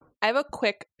I have a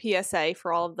quick PSA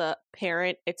for all of the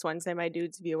parent It's Wednesday My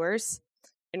Dudes viewers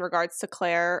in regards to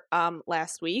Claire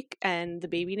last week and the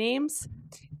baby names.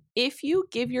 If you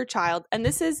give your child, and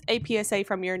this is a PSA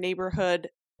from your neighborhood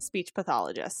speech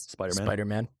pathologist,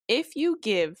 Spider-Man. if you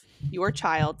give your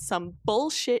child some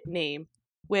bullshit name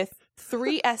with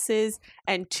 3 S's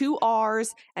and 2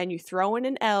 R's and you throw in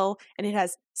an L and it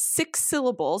has 6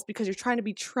 syllables because you're trying to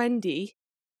be trendy,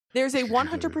 there's a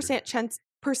 100% chance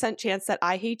that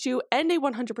I hate you and a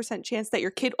 100% chance that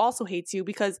your kid also hates you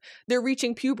because they're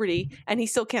reaching puberty and he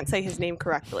still can't say his name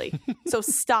correctly. So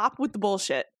stop with the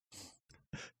bullshit.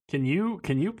 Can you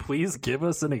please give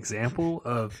us an example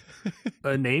of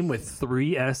a name with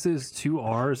 3 S's, 2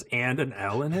 R's, and an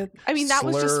L in it? I mean, that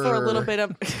was just for a little bit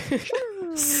of...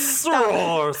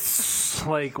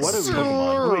 Like, what do we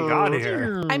got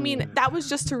here? I mean, that was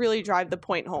just to really drive the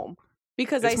point home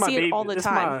because I see it all the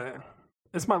time.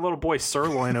 It's my little boy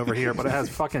Sirloin over here, but it has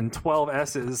fucking 12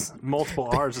 S's, multiple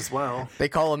R's as well. They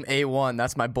call him A1.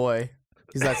 That's my boy.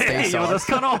 He's that stay Yo, that's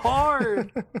kind of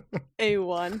hard.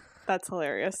 A1. That's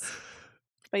hilarious.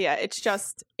 But yeah, it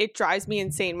drives me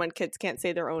insane when kids can't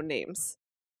say their own names.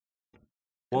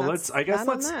 Well, let's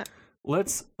piggyback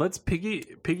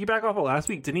off of last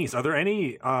week. Denise, are there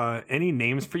any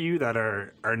names for you that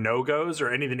are no-goes, or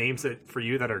any of the names that for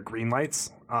you that are green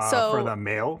lights for the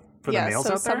males so out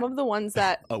there? Some of the ones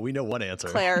that we know one answer.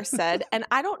 Claire said, and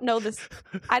I don't know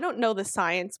the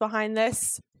science behind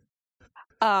this.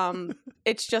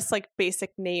 It's just like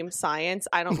basic name science.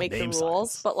 I don't make the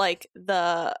rules, but like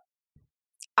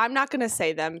I'm not gonna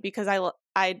say them because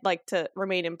I'd like to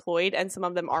remain employed, and some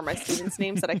of them are my students'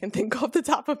 names that I can think off the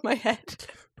top of my head.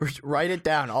 Write it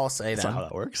down. I'll say That's them. not how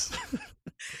that works.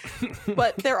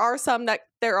 But there are some that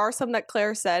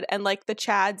Claire said, and like the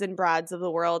Chads and Brads of the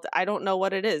world, I don't know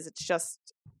what it is. It's just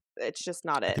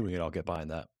not I it. think we can all get behind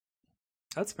that.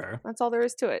 That's fair. That's all there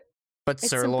is to it. But It's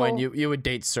Sirloin, simple. you would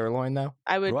date Sirloin though?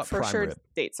 I would What for prime sure rib?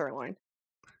 date Sirloin.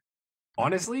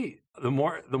 Honestly, the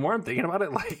more I'm thinking about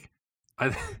it, like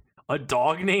a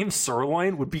dog named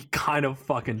Sirloin would be kind of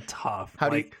fucking tough. How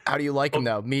do you like him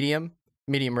though? Medium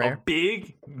rare. A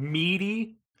big,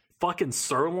 meaty, fucking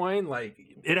sirloin. Like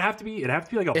it'd have to be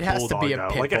like a It has to bulldog. be a though.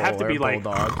 pit Like it'd have bull to or be a like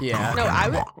bulldog. Yeah. No, I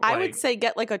would Like- say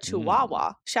get like a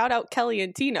Chihuahua. Shout out Kelly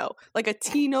and Tino. Like a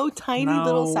Tino, tiny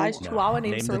little sized No. Chihuahua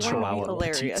named Name the Sirloin would Chihuahua be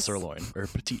hilarious. Petite Sirloin or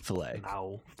Petite Filet.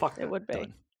 No, fuck that. It would be.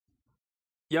 Done.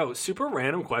 Yo, super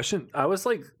random question. I was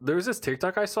like, there was this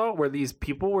TikTok I saw where these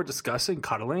people were discussing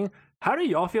cuddling. How do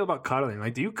y'all feel about cuddling?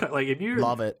 Like, do you like if you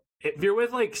Love it. If you're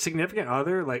with like significant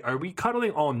other, like, are we cuddling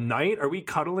all night? Are we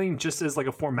cuddling just as like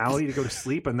a formality to go to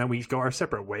sleep and then we go our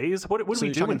separate ways? What So are we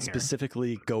you're doing talking here?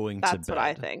 specifically going That's to bed. what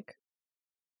I think.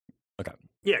 Okay.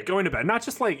 Yeah, going to bed, not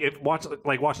just like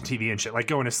watching TV and shit. Like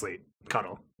going to sleep,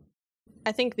 cuddle.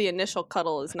 I think the initial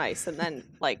cuddle is nice, and then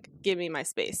like give me my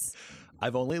space.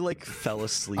 I've only like fell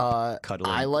asleep cuddling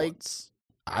I like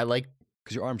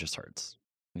because your arm just hurts.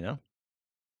 You know?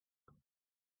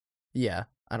 yeah.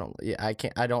 I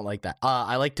don't like that.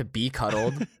 I like to be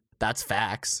cuddled. That's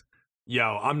facts.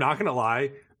 Yo, I'm not gonna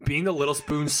lie. Being the little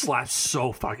spoon slaps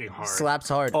so fucking hard. Slaps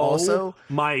hard. Oh Also,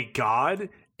 my god,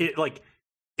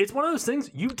 it's one of those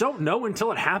things you don't know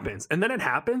until it happens, and then it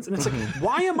happens, and it's like,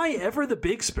 why am I ever the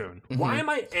big spoon? Why am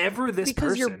I ever this Because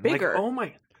person? you're bigger. Like, oh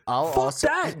my. I'll Fuck also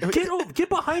that! Get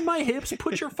behind my hips,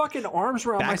 put your fucking arms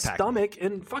around my Backpack. stomach,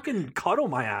 and fucking cuddle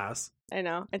my ass. I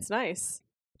know it's nice.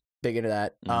 big into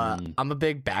that. I'm a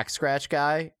big back scratch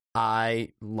guy. I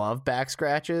love back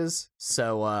scratches.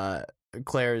 So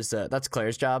that's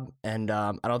Claire's job, and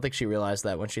I don't think she realized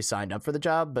that when she signed up for the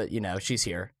job. But you know, she's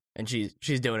here and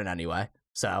she's doing it anyway.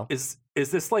 So Is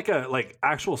this like a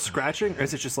actual scratching, or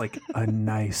is it just like a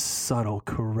nice subtle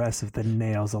caress of the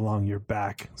nails along your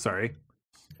back? Sorry.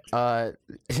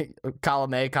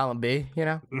 column A, column B. You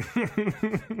know.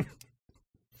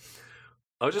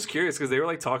 I was just curious because they were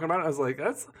like talking about it. I was like,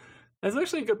 that's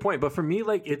actually a good point. But for me,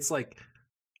 like, it's like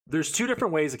there's two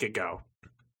different ways it could go.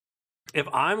 If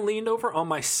I'm leaned over on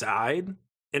my side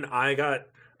and I got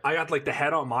like the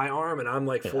head on my arm and I'm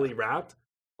like fully wrapped,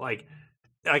 like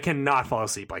I cannot fall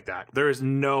asleep like that. There is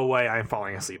no way I'm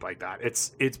falling asleep like that.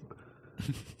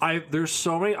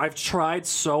 I've tried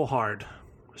so hard,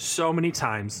 so many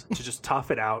times to just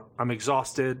tough it out. I'm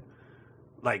exhausted.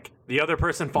 Like the other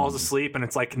person falls asleep and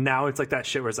it's like, now it's like that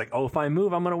shit where it's like, oh, if I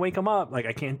move, I'm going to wake them up. Like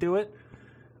I can't do it.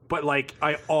 But like,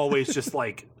 I always just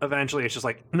like, eventually it's just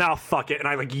like, nah, fuck it. And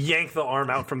I like yank the arm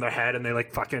out from their head and they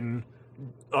like fucking,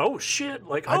 oh shit.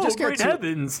 Like, I just get great too-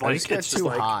 heavens. I Like just get it's too just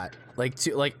like, hot.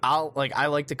 I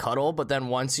like to cuddle, but then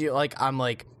once you like I'm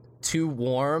like too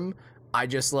warm, I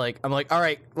just like I'm like, all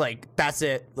right, like that's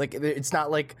it. Like it's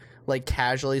not like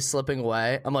casually slipping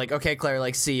away. I'm like, okay, Claire,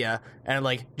 like see ya, and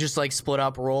like just like split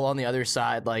up, roll on the other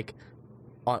side, like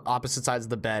on opposite sides of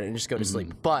the bed, and just go to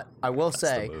sleep. But I will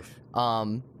say,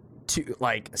 to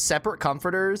like separate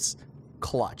comforters,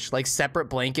 clutch, like separate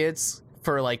blankets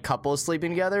for like couples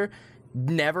sleeping together.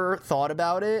 Never thought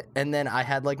about it, and then I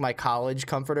had like my college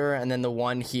comforter and then the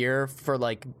one here for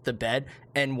like the bed,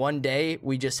 and one day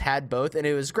we just had both and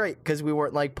it was great because we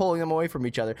weren't like pulling them away from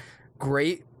each other.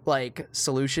 Great like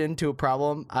solution to a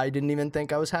problem I didn't even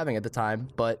think I was having at the time,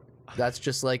 but that's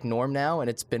just like norm now, and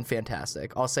it's been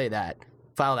fantastic. I'll say that.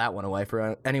 File that one away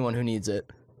for anyone who needs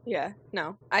it. Yeah,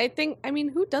 no. I mean,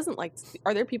 who doesn't like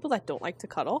are there people that don't like to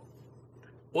cuddle?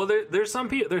 Well, there's some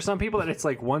people that it's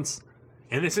like once,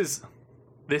 and this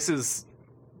is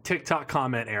TikTok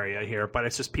comment area here, but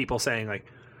it's just people saying like,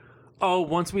 oh,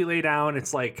 once we lay down,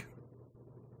 it's like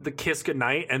the kiss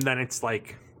goodnight, and then it's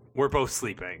like we're both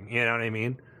sleeping. You know what I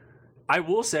mean? I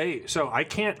will say, so I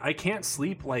can't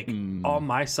sleep like on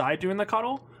my side during the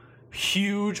cuddle.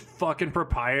 Huge fucking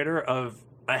proprietor of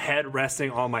a head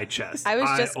resting on my chest. I was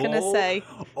just gonna say,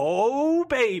 oh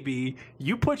baby,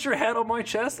 you put your head on my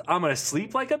chest, I'm gonna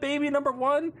sleep like a baby. Number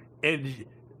one, and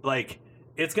like.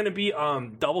 It's going to be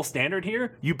double standard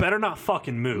here. You better not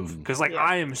fucking move. Because, like,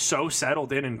 I am so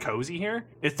settled in and cozy here.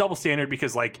 It's double standard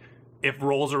because, like, if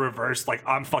roles are reversed, like,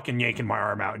 I'm fucking yanking my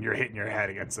arm out and you're hitting your head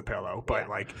against the pillow. But,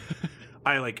 like,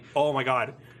 oh, my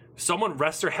God. Someone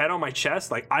rests their head on my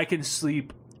chest. Like, I can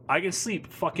sleep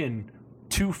fucking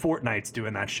 2 fortnights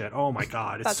doing that shit. Oh, my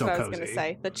God. It's that's so what cozy. I was going to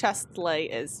say. The chest lay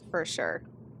is for sure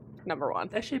number one.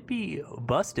 That should be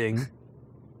busting.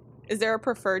 Is there a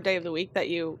preferred day of the week that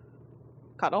you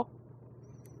cuddle?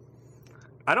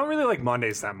 I don't really like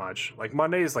Mondays that much. Like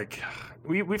Mondays, like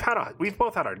we've both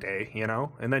had our day, you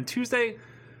know. And then Tuesday,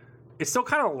 it still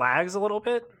kind of lags a little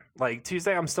bit. Like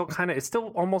Tuesday, it's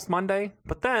still almost Monday.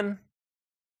 But then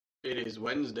it is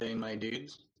Wednesday, my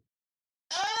dudes.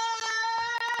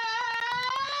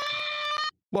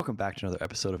 Welcome back to another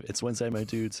episode of It's Wednesday, my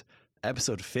dudes.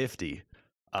 Episode 50.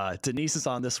 Denise is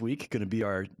on this week. Going to be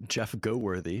our Jeff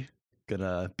Goworthy.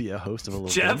 Gonna be a host of a little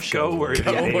Jeff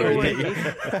Goworthy.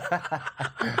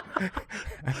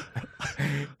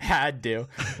 Had to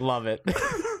love it.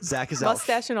 Zach is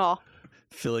mustache and all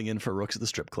filling in for Rooks at the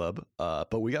strip club.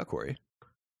 But we got Corey.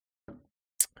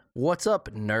 What's up,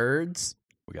 nerds?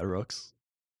 We got Rooks.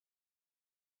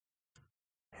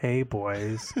 Hey,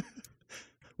 boys.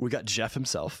 We got Jeff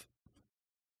himself.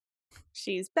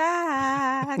 She's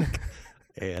back.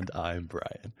 And I'm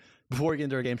Brian. Before we get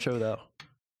into our game show, though,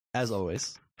 as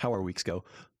always, how our weeks go.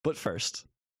 But first,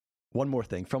 one more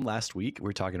thing. From last week, we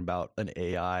were talking about an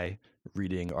AI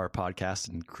reading our podcast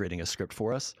and creating a script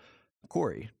for us.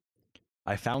 Corey,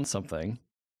 I found something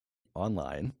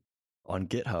online on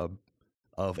GitHub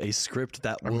of a script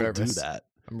that will do that.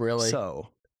 I'm really... So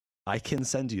I can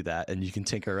send you that, and you can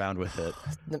tinker around with it.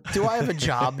 Do I have a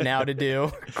job now to do?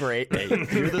 Great. Hey,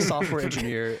 you're the software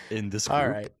engineer in this group. All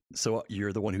right. So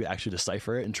you're the one who actually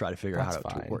decipher it and try to figure out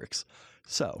how it works.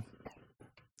 So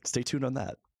stay tuned on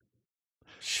that.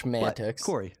 Schmantics.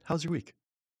 Corey, how's your week?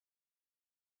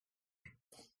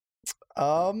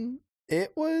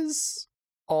 It was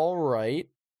all right.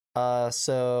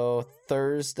 So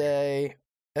Thursday,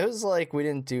 it was like we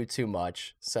didn't do too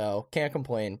much, so can't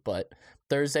complain. But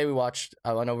Thursday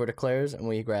I went over to Claire's and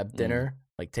we grabbed dinner,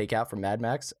 like takeout from Mad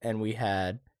Max, and we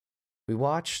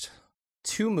watched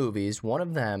 2 movies. One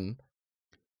of them,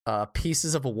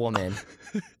 Pieces of a Woman.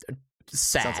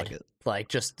 Sad. Sounds like it. Like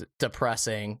just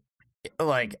depressing.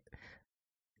 Like,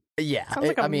 yeah. Sounds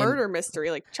like a murder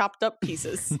mystery, like chopped up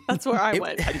pieces. That's where I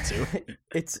went. I did too.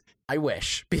 I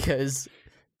wish, because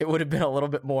it would have been a little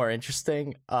bit more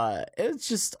interesting. It's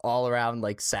just all around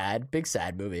like big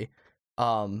sad movie.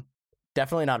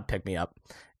 Definitely not a pick me up.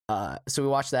 So we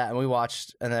watched that,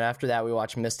 and then after that we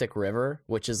watched Mystic River,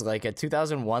 which is like a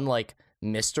 2001 like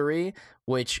mystery,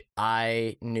 which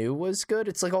I knew was good.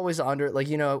 It's like always under, like,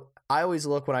 you know, I always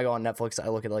look when I go on Netflix, I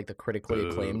look at like the critically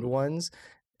acclaimed ones,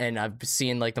 and I've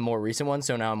seen like the more recent ones.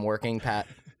 So now I'm working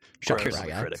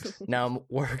Now I'm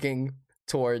working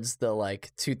towards the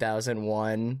like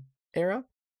 2001 era,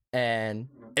 and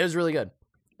it was really good.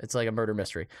 It's like a murder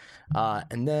mystery.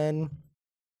 And then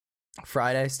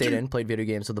Friday, stayed in, played video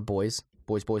games with the boys.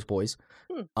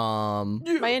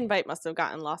 My invite must have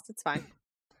gotten lost. It's fine.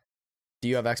 Do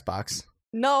you have Xbox?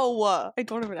 No, I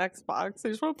don't have an Xbox. I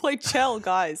just want to play chill,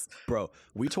 guys. Bro,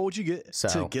 we told you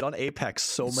to get on Apex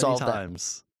so many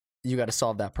times. You got to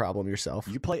solve that problem yourself.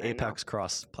 You play Apex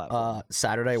cross-platform.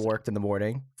 Saturday, I worked in the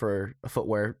morning for a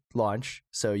footwear launch,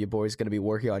 so your boy's going to be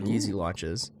working on Yeezy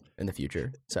launches. in the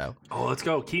future. So Oh, let's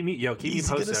go. Keep me Easy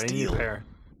gonna posted. I need a steal. pair.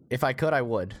 if I could, I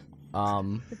would.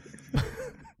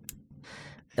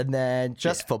 And then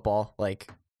just football, like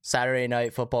Saturday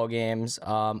night football games.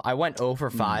 I went 0 for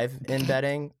 5 in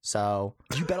betting. So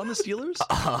Did you bet on the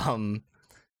Steelers?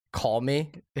 call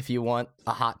me if you want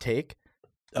a hot take.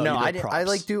 Oh, No, you know I didn't. I props.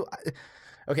 like do.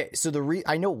 Okay, so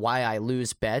I know why I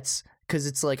lose bets because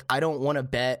it's like I don't want to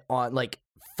bet on like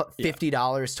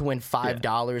 $50 to win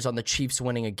 $5 on the Chiefs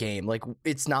winning a game. Like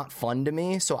it's not fun to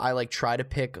me. So I like try to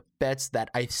pick bets that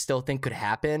I still think could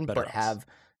happen, Better but odds. have,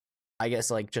 I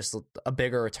guess, like just a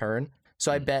bigger return.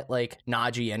 So I bet like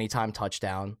Najee anytime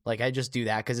touchdown. Like I just do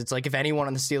that because it's like if anyone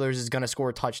on the Steelers is gonna score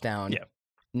a touchdown, Yeah.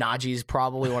 Najee's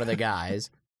probably one of the guys.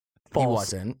 He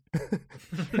False. wasn't.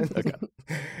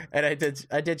 And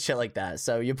I did shit like that.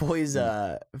 So your boy's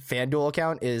FanDuel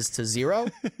account is to 0.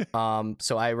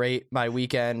 So I rate my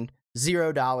weekend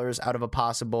 $0 out of a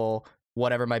possible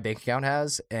whatever my bank account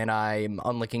has, and I'm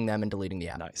unlinking them and deleting the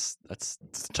app. Nice. It's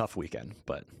a tough weekend,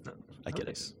 but I get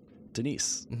Nice. it.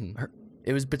 Denise, Mhm.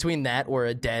 It was between that or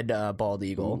a dead bald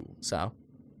eagle. Ooh. So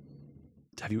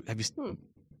have you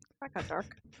That got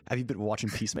dark. been watching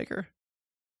Peacemaker?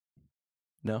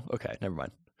 No. Okay, never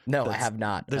mind. no, I That's- have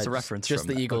not. There's a Just- reference. Just from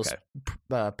the that. Eagles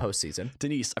Okay. postseason.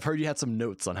 Denise, I've heard you had some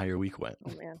notes on how your week went.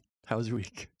 Oh man. How was your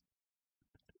week?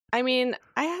 I mean,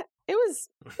 my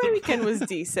weekend was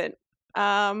decent.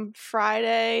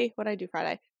 Friday, what did I do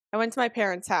Friday? I went to my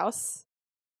parents' house.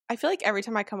 I feel like every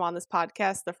time I come on this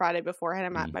podcast, the Friday beforehand,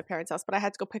 I'm at my parents' house, but I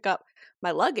had to go pick up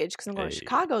my luggage because I'm going to Hey.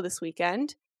 Chicago this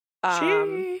weekend. So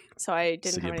I didn't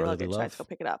City have of any brotherly luggage, so I had to love. go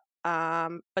pick it up.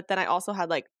 But then I also had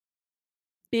like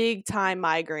big time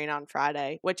migraine on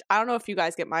Friday, which I don't know if you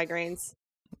guys get migraines,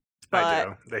 but I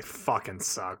do. They fucking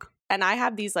suck. and I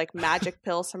have these like magic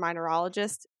pills from my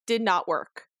neurologist. Did not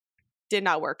work.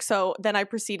 So then I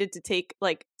proceeded to take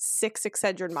like 6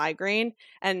 Excedrin migraine,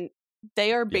 and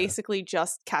they are basically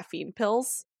just caffeine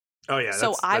pills. Oh yeah.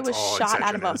 So I that's was all shot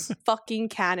out of Excedrin a is. fucking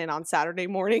cannon on Saturday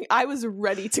morning. I was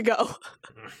ready to go.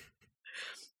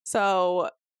 So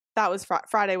that was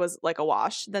Friday was like a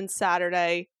wash. Then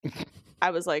Saturday,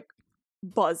 I was like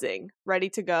buzzing, ready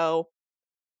to go.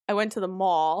 I went to the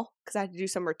mall because I had to do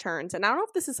some returns. And I don't know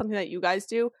if this is something that you guys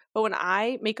do, but when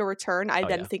I make a return, I Oh,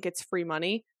 then yeah. think it's free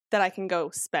money that I can go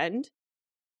spend.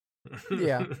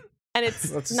 Yeah. And it's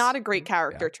That's- not a great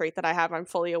character trait that I have. I'm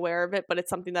fully aware of it, but it's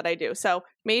something that I do. So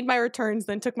made my returns,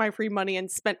 then took my free money and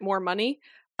spent more money.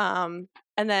 And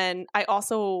then I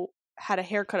also had a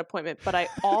haircut appointment, but I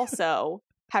also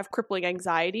have crippling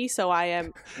anxiety. So I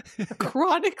am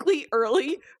chronically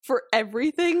early for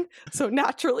everything. So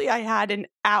naturally I had an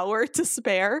hour to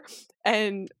spare,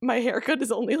 and my haircut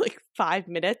is only like 5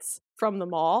 minutes from the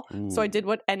mall. So I Ooh. did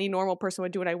what any normal person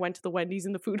would do, and I went to the Wendy's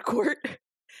in the food court.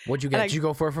 What'd you And get? I- Did you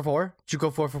go 4 for 4? Did you go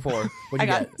 4 for 4? What'd you I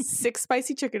got get? 6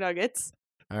 spicy chicken nuggets,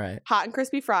 All right. hot and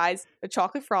crispy fries, a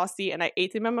chocolate frosty, and I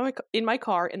ate them in my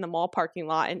car in the mall parking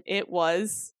lot, and it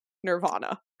was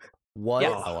nirvana. What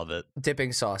Yes. I love it.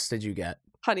 dipping sauce did you get?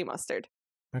 Honey mustard,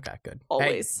 Okay, good. Hey,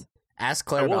 always. ask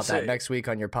Claire I will about that say- next week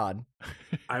on your pod.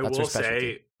 I That's her will specialty.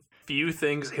 say, few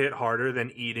things hit harder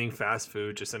than eating fast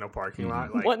food just in a parking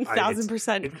lot. Like,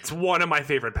 1000%. It's one of my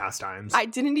favorite pastimes. I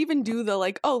didn't even do the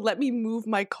like, oh, let me move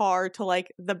my car to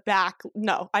like the back.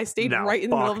 No, I stayed No, right in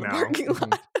the middle of the fuck no. parking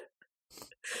lot.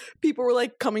 People were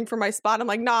like coming for my spot. I'm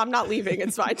like, nah, I'm not leaving.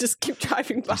 It's fine. Just keep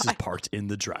driving by. This is parked in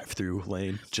the drive-through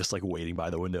lane, just like waiting by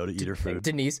the window to eat her food.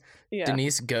 Denise Yeah.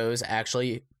 Denise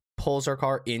actually pulls her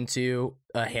car into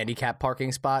a handicap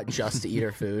parking spot just to eat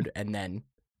her food and then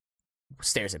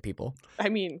stares at people. I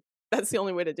mean, that's the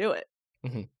only way to do it.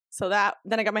 Mhm. So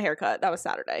then I got my hair cut. That was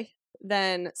Saturday.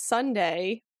 Then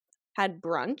Sunday had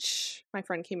brunch. My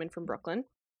friend came in from Brooklyn,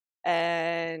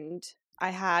 and I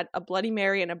had a Bloody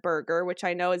Mary and a burger, which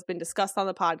I know has been discussed on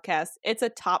the podcast. It's a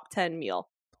top 10 meal.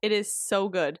 It is so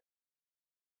good.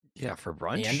 Yeah, for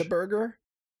brunch. And a burger?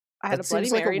 I had That a Bloody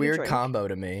seems like Mary a and weird drink. combo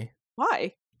to me.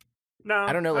 Why? No,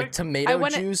 I don't know, like tomato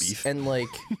went- juice Beef. and like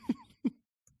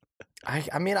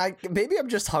I mean maybe I'm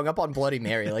just hung up on Bloody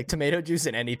Mary. Like tomato juice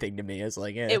and anything to me is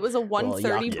like It was a 1:30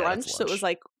 yeah, brunch, that's so it was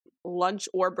like lunch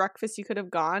or breakfast you could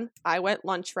have gone. I went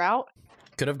lunch route.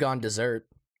 could have gone dessert.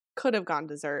 Could have gone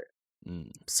dessert.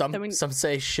 Mm. Some I mean- some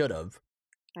say should have.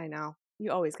 I know.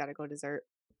 You always got to go dessert.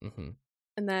 Mm-hmm.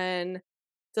 And then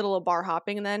did a little bar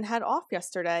hopping, and then had off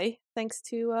yesterday thanks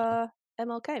to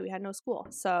MLK. We had no school.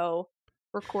 So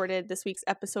recorded this week's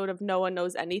episode of No One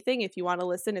Knows Anything. If you want to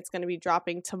listen, it's going to be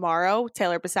dropping tomorrow.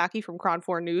 Taylor Basaki from Cron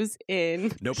 4 News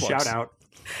in No plugs. Shout out.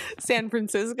 San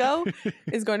Francisco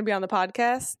is going to be on the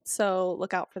podcast. So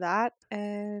look out for that.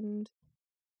 And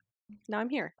now I'm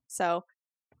here. So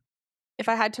If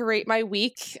I had to rate my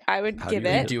week, I would How do give you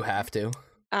rate You it do have to.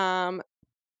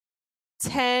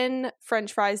 10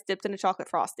 French fries dipped in a chocolate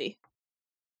frosty.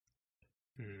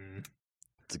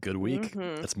 It's a good week.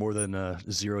 Mhm. That's more than $0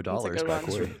 It's a good by one.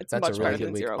 Corey. It's That's a much really better good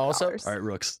than week. $0. Also- All right,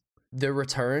 Rooks. The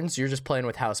returns, you're just playing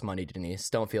with house money, Denise.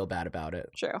 Don't feel bad about it.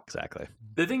 True. Exactly.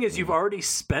 The thing is, you've already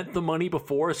spent the money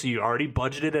before, so you already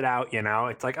budgeted it out. You know,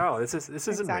 it's like, oh, this isn't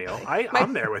Exactly. real. My-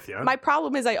 I'm there with you. My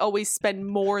problem is I always spend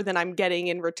more than I'm getting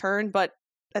in return, but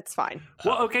that's fine.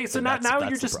 Well, okay, so then now that's you're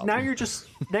the just problem.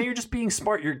 now you're just being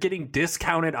smart. You're getting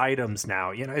discounted items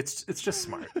now. You know, it's just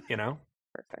smart. You know.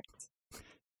 Perfect.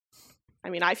 I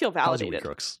mean, I feel How's your week, validated.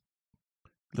 Rooks?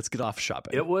 Let's get off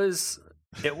shopping. It was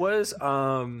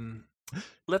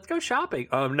let's go shopping.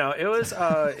 No, it was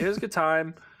a good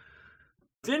time.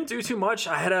 Didn't do too much.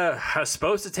 I was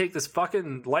supposed to take this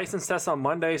fucking license test on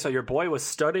Monday, so your boy was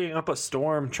studying up a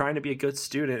storm trying to be a good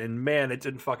student, and man, it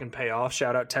didn't fucking pay off.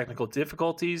 Shout out technical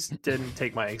difficulties. Didn't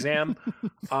take my exam.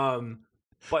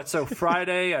 But so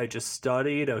Friday I just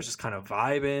studied. I was just kind of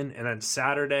vibing, and then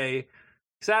Saturday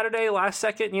last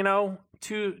second, you know,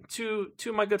 two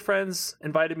of my good friends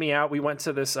invited me out. We went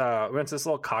to this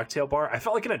little cocktail bar. I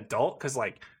felt like an adult because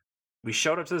like we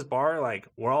showed up to this bar, like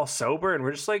we're all sober and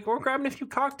we're just like we're grabbing a few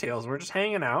cocktails and we're just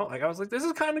hanging out. Like I was like, this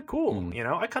is kind of cool, you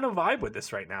know. I kind of vibe with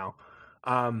this right now.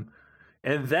 And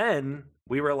then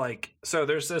we were like, so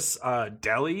there's this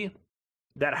deli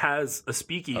that has a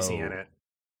speakeasy in it,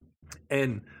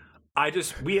 and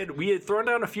we had thrown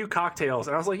down a few cocktails,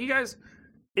 and I was like, you guys.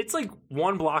 It's like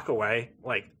 1 block away.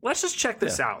 Like, let's just check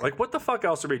this out. Like, what the fuck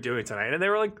else are we doing tonight? And they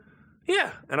were like,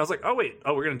 yeah. And I was like, oh, wait.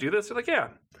 Oh, we're going to do this? They're like, yeah.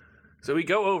 So we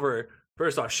go over.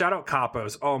 First off, shout out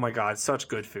Capos. Oh, my God. Such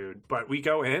good food. But we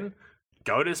go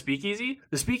to Speakeasy.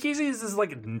 The Speakeasy is this,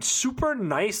 like, super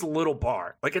nice little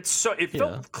bar. Like, it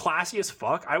felt classy as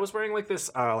fuck. I was wearing, like,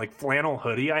 this, like, flannel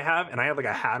hoodie I have, and I had, like,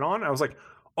 a hat on. I was like,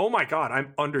 oh, my God.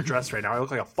 I'm underdressed right now. I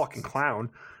look like a fucking clown.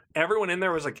 Everyone in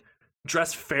there was, like,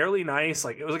 dressed fairly nice.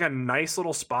 Like it was like a nice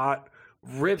little spot.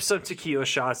 Ripped some tequila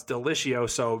shots,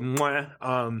 delicioso.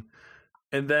 Mwah.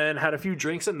 And then had a few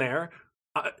drinks in there.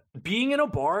 Being in a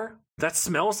bar that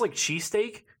smells like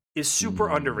cheesesteak is super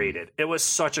underrated. It was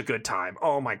such a good time.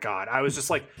 Oh my God. I was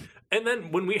just like, and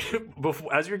then when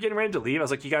as we were getting ready to leave, I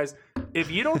was like, you guys, if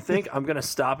you don't think I'm going to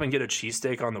stop and get a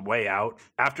cheesesteak on the way out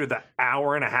after the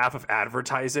hour and a half of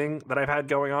advertising that I've had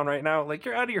going on right now, like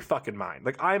you're out of your fucking mind.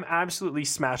 Like I'm absolutely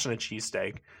smashing a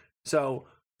cheesesteak. So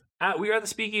we were at the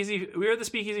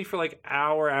speakeasy for like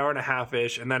hour and a half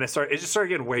ish. And then it just started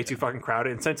getting way too fucking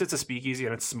crowded. And since it's a speakeasy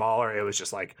and it's smaller, it was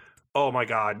just like, oh my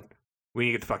God, we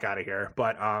need to get the fuck out of here.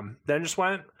 But then just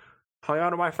hung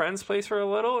out at my friend's place for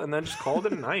a little and then just called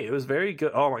it a night. It was very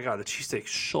good. Oh my God, the cheesesteak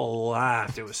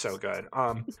slapped. It was so good.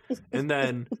 And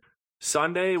then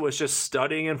Sunday was just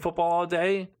studying in football all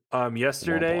day.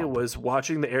 Yesterday was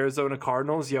watching the Arizona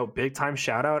Cardinals. Yo, big time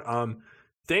shout out.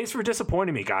 Thanks for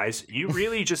disappointing me, guys. You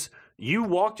really you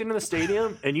walked into the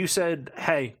stadium and you said,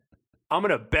 hey, I'm going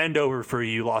to bend over for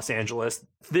you, Los Angeles.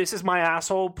 This is my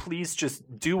asshole. Please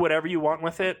just do whatever you want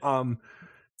with it. And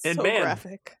so man,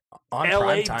 graphic. On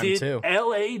prime time, too.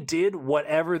 LA did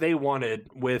whatever they wanted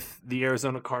with the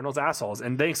Arizona Cardinals assholes.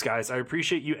 And thanks, guys. I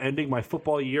appreciate you ending my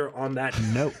football year on that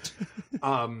note.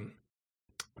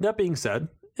 That being said,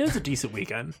 it was a decent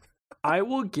weekend. I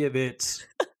will give it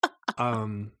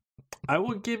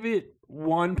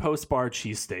one post-bar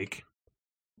cheesesteak.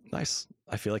 Nice.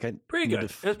 I feel like I Pretty need good.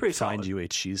 to It was pretty find solid. you a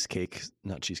cheesesteak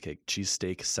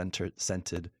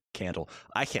scented candle.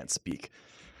 I can't speak.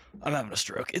 I'm having a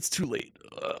stroke. It's too late.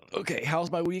 Okay, how's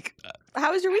my week?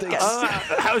 How was your weekend?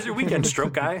 How was your weekend,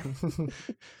 stroke guy?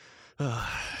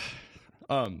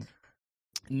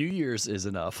 New Year's is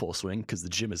in full swing because the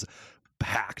gym is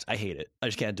packed. I hate it. I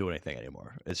just can't do anything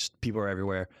anymore. It's just, people are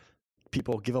everywhere.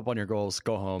 People, give up on your goals.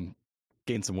 Go home,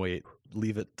 gain some weight.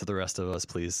 Leave it to the rest of us,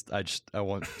 please. I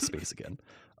want space again.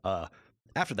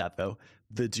 After that, though,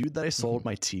 the dude that I sold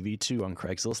my TV to on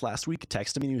Craigslist last week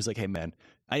texted me and he was like, "Hey, man,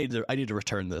 I need to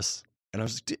return this." And I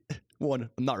was like, one,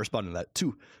 I'm not responding to that.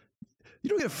 Two, you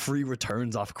don't get free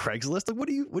returns off Craigslist. Like, what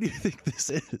do you think this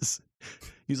is?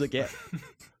 He's like, yeah.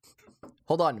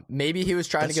 Hold on. Maybe he was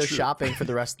trying That's to go true. shopping for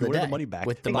the rest of He the wanted day. the money back.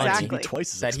 With the Exactly. money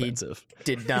Twice as that he expensive.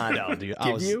 did not No, dude, I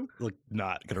give was you. like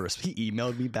not gonna risk. He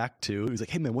emailed me back too. He was like,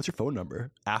 "Hey man, what's your phone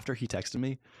number?" After he texted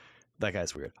me, that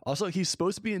guy's weird. Also, he's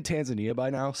supposed to be in Tanzania by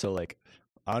now, so like,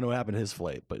 I don't know what happened to his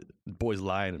flight, but the boy's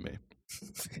lying to me.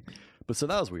 But so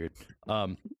that was weird.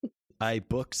 I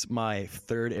booked my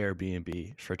third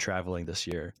Airbnb for traveling this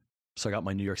year, so I got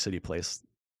my New York City place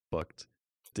booked.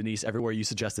 Denise, everywhere you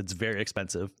suggested, it's very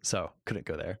expensive, so couldn't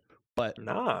go there. But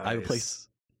Nice. I have a place.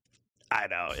 I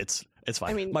know it's fine.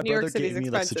 I mean, my New York brother City's gave me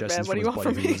like expensive, man. suggestions What from do you his want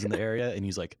buddy from who me? lives in the area, and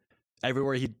he's like,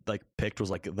 everywhere he like picked was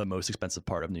like the most expensive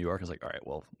part of New York. I was like, all right,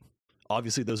 well,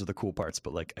 obviously those are the cool parts,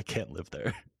 but like I can't live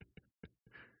there.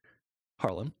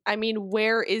 Harlem, I mean,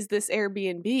 where is this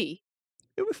Airbnb?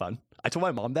 it was fun. I told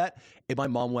my mom that, and my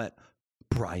mom went,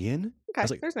 Brian. Okay, I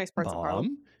was like, there's nice parts of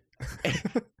Harlem.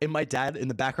 Mom? And my dad in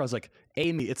the background was like,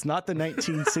 Amy, it's not the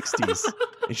 1960s.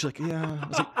 And she's like, yeah. I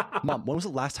was like, Mom, when was the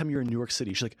last time you were in New York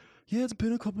City? She's like, yeah, it's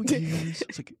been a couple years.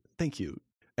 It's like, thank you.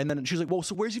 And then she's like, well,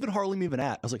 so where's even Harlem even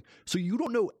at? I was like, so you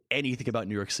don't know anything about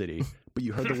New York City, but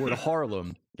you heard the word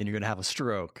Harlem and you're going to have a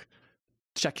stroke.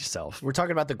 Check yourself. We're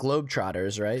talking about the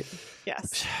Globetrotters, right?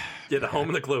 Yes. Yeah, the home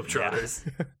of the Globetrotters.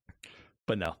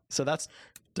 But no. So that's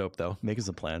dope, though. Making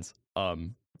some plans.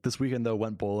 This weekend, though,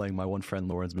 went bowling. My one friend,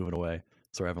 Lauren's moving away.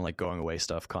 So we're having like going away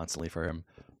stuff constantly for him.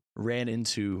 Ran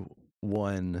into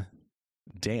one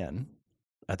Dan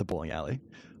at the bowling alley.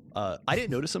 I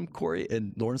didn't notice him, Corey.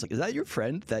 And Lauren's like, is that your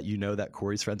friend that you know that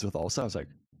Corey's friends with also? I was like,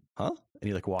 huh? And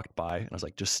he like walked by and I was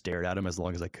like, just stared at him as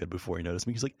long as I could before he noticed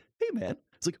me. He's like, hey, man.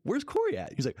 He's like, where's Corey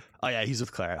at? He's like, oh, yeah, he's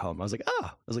with Claire at home. I was like,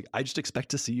 ah. I was like, I just expect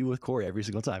to see you with Corey every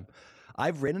single time.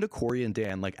 I've ran into Corey and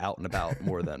Dan like out and about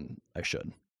more than I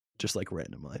should, just like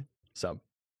randomly. So,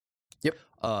 yep.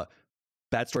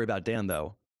 Bad story about Dan,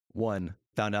 though. One,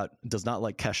 found out does not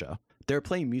like Kesha. They were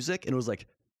playing music and it was like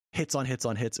hits on hits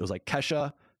on hits. It was like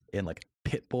Kesha and like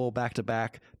Pitbull back to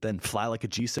back. Then Fly Like a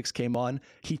G6 came on.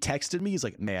 He texted me. He's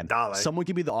like, man, Dale. someone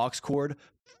give me the aux cord.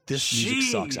 This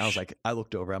music sucks. I was Sheesh. like, I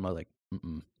looked over him. I was like,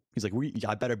 mm-mm. He's like,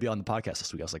 I better be on the podcast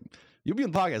this week. I was like, you'll be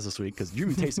on the podcast this week because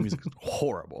your taste in music is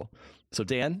horrible. So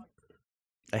Dan,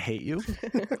 I hate you.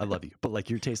 I love you. But like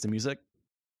your taste in music,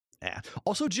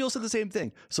 Also, Jill said the same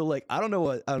thing. So like, I don't know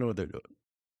what they're doing.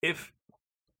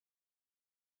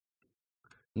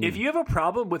 If you have a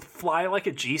problem with Fly Like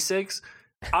a G6,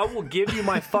 I will give you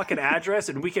my fucking address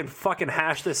and we can fucking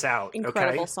hash this out.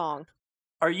 Incredible Okay? song.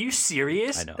 Are you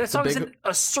serious? I know. That song is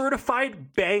a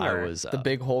certified banger. I was The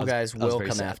big hole guys I was will very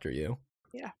come sad. after you,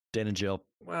 Dan and Jill.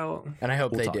 Well, and I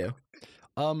hope We'll they talk.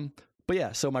 do. But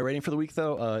yeah, so my rating for the week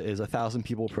though is 1,000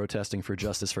 people protesting for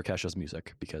justice for Kesha's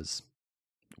music because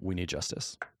we need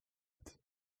justice.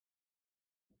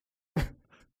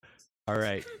 All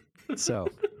right, so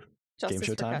Justice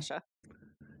show for time? Kesha.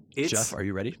 it's Jeff, are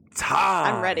you ready?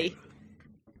 time. I'm ready.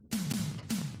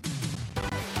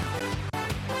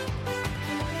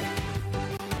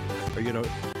 Are you gonna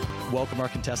welcome our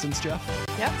contestants, Jeff?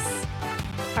 Yes.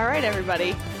 All right,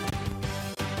 everybody.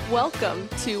 Welcome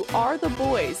to Are the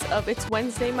Boys of It's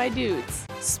Wednesday, My Dudes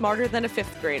smarter than a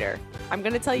fifth grader? I'm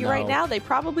going to tell you right No. now, they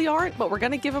probably aren't, but we're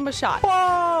going to give them a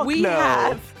shot. We no.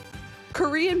 have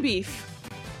Korean beef.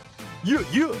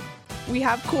 You. We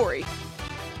have Corey.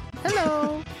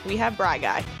 Hello. We have Bry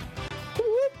Guy.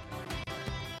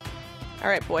 All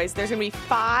right, boys, there's going to be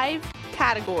 5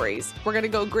 categories. We're going to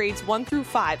go grades 1 through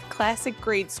 5, classic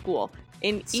grade school.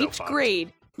 In So each fucked.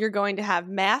 grade, you're going to have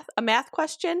a math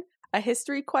question, a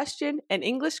history question, an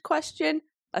English question,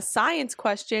 a science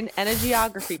question, and a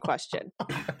geography question.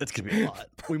 That's gonna be a lot.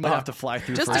 We might have to fly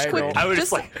through. Just first a quick- grade. I would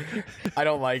Just- just like I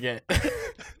don't like it.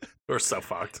 we're so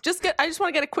fucked. I just want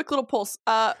to get a quick little pulse.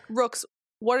 Rooks,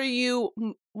 what are you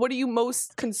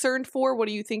most concerned for? What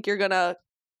do you think you're gonna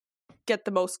get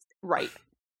the most right?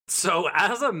 So,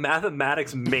 as a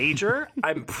mathematics major,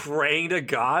 I'm praying to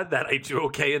God that I do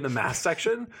okay in the math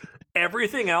section.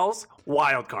 Everything else,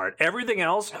 wild card. Everything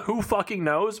else, who fucking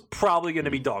knows? Probably going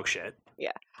to be dog shit.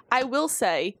 I will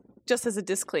say, just as a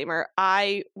disclaimer,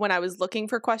 when I was looking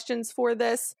for questions for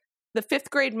this, the 5th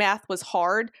grade math was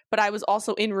hard, but I was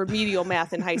also in remedial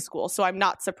math in high school, so I'm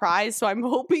not surprised. So I'm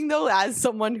hoping, though, as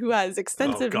someone who has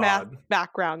extensive math God.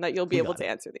 background, that you'll be We able got to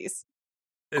answer these.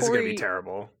 This is going to Corey- be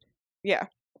terrible. Yeah.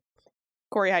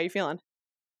 Corey, how you feeling?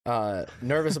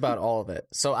 Nervous about all of it.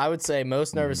 So I would say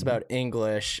most nervous about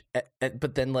English,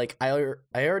 but then like I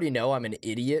already know I'm an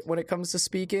idiot when it comes to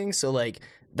speaking, so like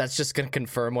that's just gonna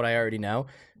confirm what I already know.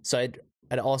 So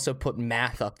I'd also put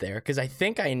math up there because I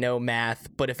think I know math,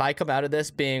 but if I come out of this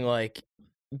being like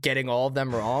getting all of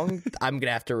them wrong, I'm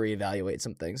gonna have to reevaluate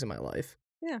some things in my life.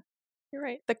 You're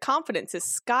right. The confidence is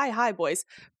sky high, boys.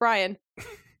 Brian,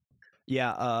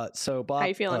 Yeah. So Bob, How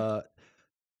you feeling?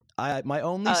 My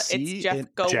only C. it's Jeff in-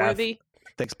 Goworthy.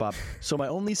 Thanks, Bob. So my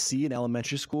only C in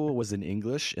elementary school was in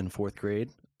English in 4th grade.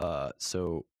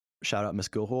 So shout out Miss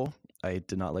Gilhole. I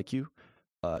did not like you.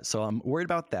 So I'm worried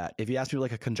about that. If you ask me what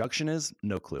like a conjunction is,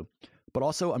 no clue. But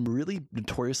also I'm really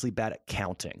notoriously bad at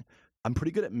counting. I'm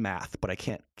pretty good at math, but I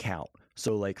can't count.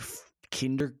 So like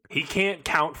He can't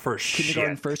count for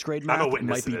kindergarten, shit. first grade I'm math a witness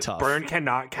might to be this. tough. Burn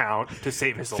cannot count to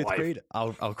save his Fifth life. grade,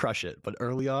 I'll crush it, but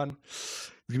early on,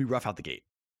 it's gonna be rough out the gate.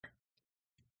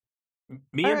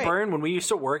 Me All and right. Burn, when we used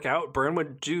to work out, Burn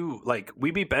would do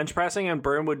we'd be bench pressing, and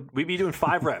we'd be doing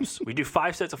 5 reps. We do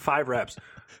 5 sets of 5 reps.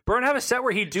 Burn have a set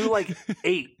where he'd do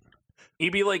 8. He'd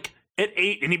be at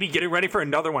 8, and he'd be getting ready for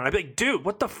another one. I'd be like, dude,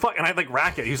 what the fuck? And I'd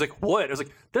rack it. He was like, what? I was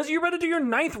like, you're about to do your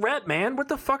 9th rep, man. What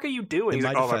the fuck are you doing? In He's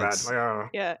like, my oh my bad. defense-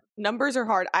 Yeah, numbers are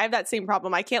hard. I have that same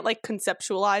problem. I can't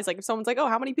conceptualize. If someone's like, "Oh,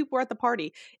 how many people were at the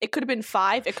party?" It could have been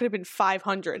 5. It could have been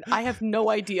 500. I have no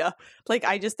idea.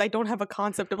 I don't have a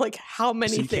concept of how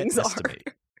many So you can't things are.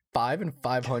 estimate. 5 and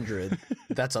 500.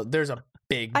 There's a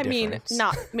big I mean, difference.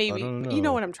 not maybe. don't You know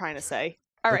know. what I'm trying to say.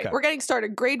 All right, Okay. we're getting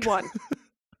started. Grade 1.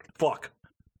 Fuck.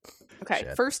 Okay,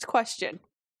 Shit. first question.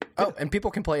 Oh, and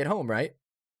people can play at home, right?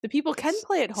 The people can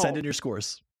play at home. Send in your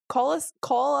scores. Call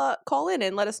in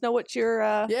and let us know what your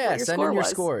Yeah, what your send score in your was.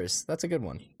 scores. That's a good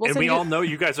one. We'll And send we you- all know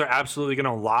you guys are absolutely going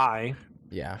to lie.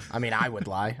 Yeah, I mean, I would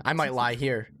lie. I might lie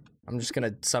here. I'm just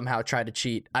gonna somehow try to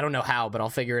cheat. I don't know how, but I'll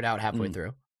figure it out halfway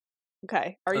through.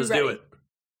 Okay, are you Let's ready? do it.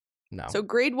 No. So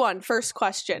grade 1, first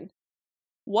question.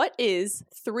 What is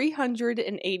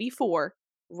 384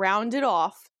 rounded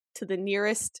off to the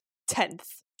nearest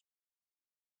 10th?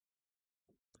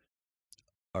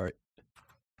 All right.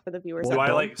 For the viewers. Well, at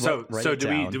Do I home. so write so it do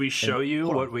down we and- show you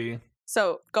hold what on. we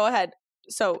So go ahead.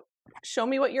 So show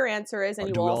me what your answer is, and Or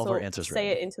you do will we all have also our answers say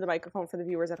ready? it into the microphone for the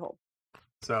viewers at home.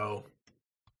 so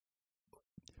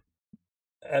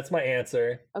that's my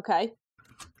answer. Okay.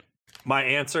 My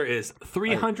answer is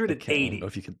 380. Okay, I don't know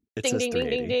if you can. It Ding, says ding, ding,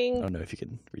 380. ding, ding. I don't know if you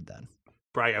can read that.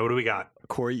 Brian, what do we got?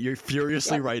 Corey, you're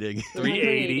furiously Yep. writing.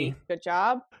 380. Good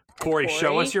job. Corey,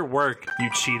 show Corey? us your work, you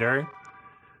cheater.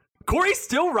 Corey's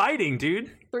still writing,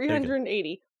 dude.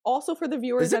 380. Also for the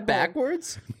viewers Is at it home,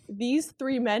 backwards? these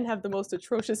 3 men have the most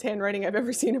atrocious handwriting I've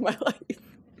ever seen in my life.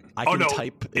 I Oh can no,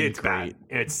 type in it's great.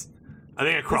 bad. I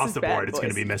think across is the bad, board, it's going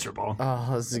to boys. be miserable.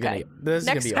 Oh, this is Okay. gonna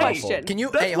Next be awful. question. Can you?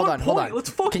 That's Hey, hold one on, hold point. on. Let's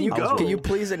fucking Can you? go. Can you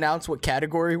please announce what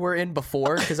category we're in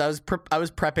before? Because I was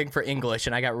prepping for English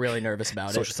and I got really nervous about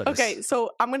Social it. studies. Okay,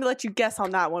 so I'm going to let you guess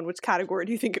on that one. Which category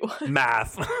do you think it was?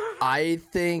 Math. I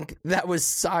think that was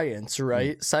science, right?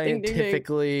 ding, ding.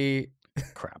 Scientifically.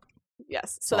 Crap.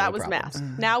 Yes, so Solid that was problem.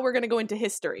 math. Now we're going to go into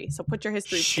history. So put your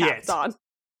history Shit. caps on.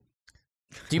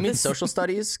 Do you mean social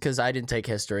studies? Because I didn't take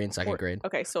history in second grade.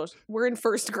 Okay, so we're in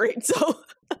first grade. So,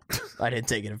 I didn't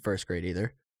take it in first grade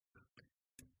either.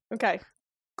 okay.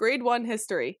 Grade 1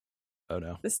 history. Oh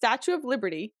no. The Statue of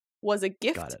Liberty was a Got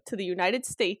gift it. to the United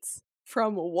States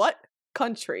from what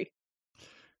country?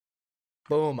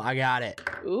 Boom! I got it.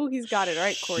 Ooh, he's got it. All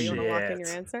right, Corey, you want to lock in your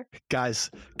Shit. answer?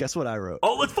 Guys, guess what I wrote?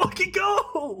 Oh, let's fucking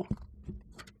go.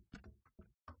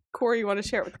 Corey, you want to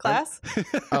share it with class?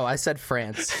 Oh, I said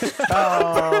France.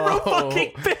 Oh. Oh,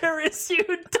 Fucking Paris, you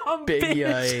dumb big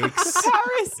bitch. yikes!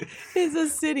 Paris is a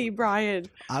city, Brian.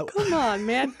 I, Come on,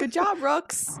 man. Good job,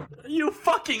 Rooks. You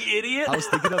fucking idiot. I was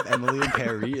thinking of Emily and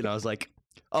Perry, and I was like,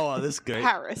 oh, this is great.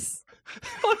 Paris.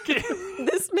 fucking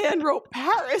This man wrote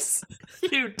Paris.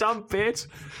 you dumb bitch.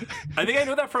 I think I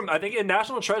know that from. I think in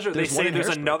National Treasure There's they one say in there's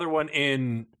Harrisburg. another one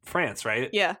in France, right?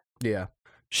 Yeah. Yeah.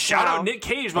 Shout Wow. out Nick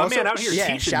Cage, my Also, man out here yeah,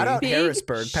 teaching shout me. out Big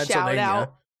Harrisburg, shout Pennsylvania.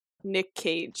 out Nick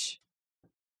Cage.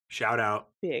 Shout out.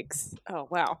 Biggs. Oh,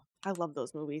 wow. I love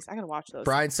those movies. I gotta watch those.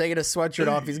 Brian's taking his sweatshirt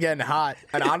off. He's getting hot.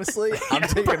 And honestly, I'm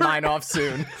taking mine off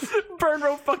soon. Burn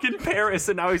wrote fucking Paris,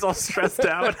 and now he's all stressed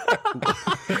out.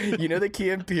 You know the Key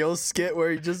and Peele skit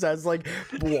where he just has like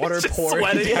water Just pouring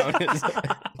sweating. down his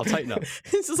I'll tighten up.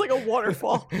 It's just like a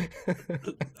waterfall.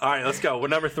 All right, let's go. What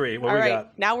number 3? What All we right.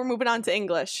 got? Now we're moving on to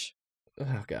English.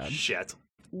 Oh god. Shit.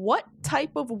 What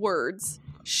type of words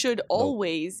should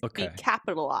always Okay. be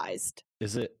capitalized?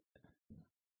 Is it?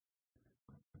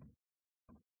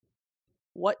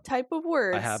 What type of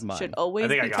words have mine. should always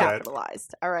think I be got it.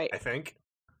 capitalized? All right. I think.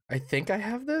 I think I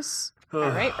have this. All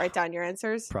right. Write down your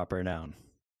answers. Proper noun.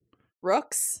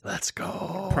 Rooks. Let's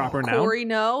go. Proper noun. Corey,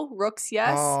 no. Rooks,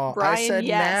 yes. Oh, Brian, I said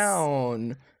yes.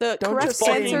 noun. The Don't correct just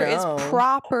say answer no. is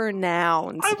proper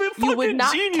nouns. I'm a You would fucking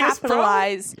not genius, bro.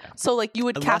 capitalize. So, like, you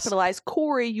would Unless- capitalize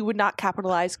Corey. You would not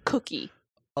capitalize cookie.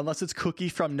 Unless it's Cookie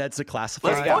from Ned's the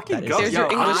Classified. Let's fucking That is- go. There's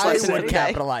your Yo, English I lesson would of the day.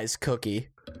 capitalize cookie.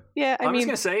 Yeah, I I'm mean,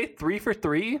 just gonna say 3 for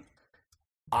 3.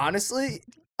 Honestly,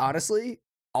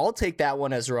 I'll take that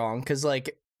one as wrong because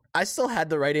like I still had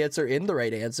the right answer in the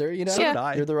right answer. You know, So Yeah. did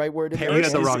I. you're the right word. In the You right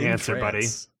got the answer. wrong in answer, buddy.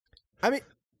 France. I mean,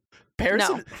 Paris.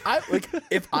 No. I like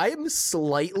if I am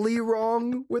slightly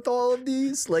wrong with all of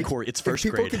these, like Corey, it's if first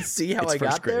people grade. can see how It's I got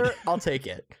first grade. there, I'll take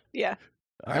it. yeah.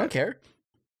 I don't care.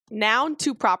 Noun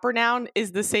to proper noun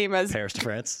is the same as Paris to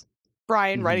France.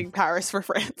 Brian Mhm. writing Paris for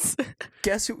France.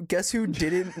 Guess who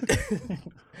didn't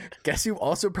guess who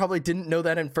also probably didn't know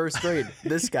that in first grade?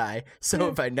 This guy. So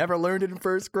if I never learned it in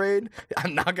first grade,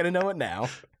 I'm not gonna know it now.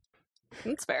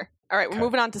 That's fair. All right, we're Okay.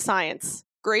 moving on to science.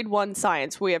 Grade 1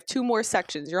 science. We have 2 more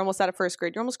sections. You're almost out of first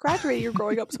grade. You're almost graduating. You're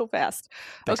growing up so fast.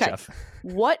 Thanks, Okay. Jeff.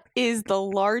 What is the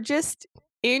largest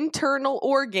internal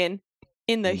organ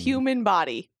in the human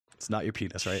body? It's not your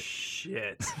penis, right?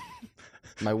 Shit.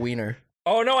 My wiener.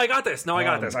 Oh no, I got this. No, I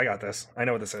got Um, this. I got this. I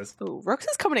know what this is. Ooh, Rooks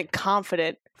is coming in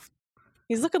confident.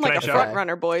 He's looking Can like I a show? front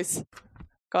runner, boys.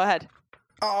 Go ahead.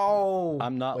 Oh,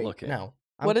 I'm not wait, looking. No.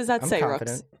 What does that I'm say,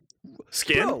 confident.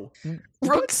 Skin. Bro,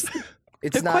 Rooks,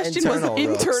 It's the not question internal. was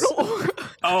Rooks. internal.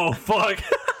 Oh fuck.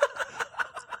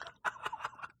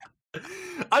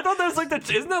 I thought that was like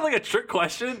isn't that like a trick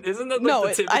question? Isn't that like No, the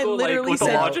I typical like literally with the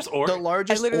said- largest The organ? I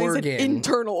largest literally organ said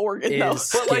internal organ, though. is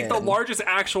But like the skin. largest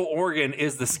actual organ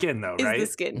is the skin though, Is right? the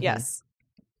skin, Mhm. yes.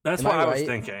 That's Am what I I was right?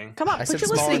 thinking. Come on, I put said your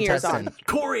small listening ears on. intestine.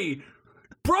 Corey,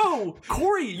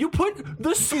 Corey, you put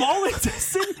the small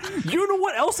intestine. You know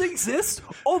what else exists?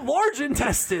 A large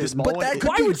intestine. The small But one that is- could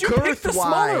Why be would you pick the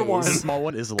smaller girth-wise. one? the small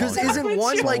one is the 'Cause longer. isn't Why would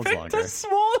one you like- pick longer? the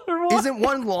smaller one? Isn't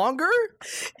one longer?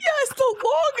 Yes,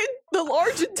 the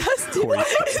large intestine Corey. is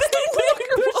the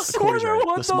longer one. The Corey's shorter right.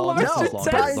 one, The small the intestine is No,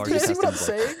 longer. Brian, The large do you see what I'm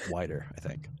intestine is, like, saying? wider, I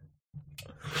think.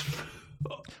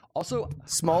 Also,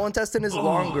 Small intestine is Oh,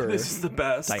 longer. This is the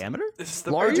best. diameter? This is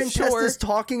the Large you intestine sure? is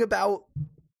talking about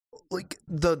like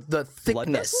the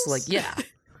thickness. vessels? Like yeah.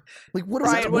 Like what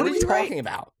Brian, what what are did we you write? talking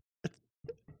about?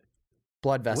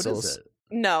 Blood What vessels. is it?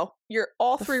 No, you're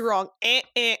all 3 wrong.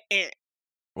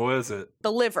 What is it?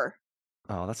 The liver.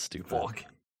 Oh, that's stupid. Fuck.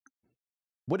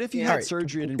 What if you Yeah. had Alright,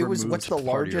 surgery and It was what's the removed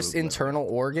part of your largest liver? internal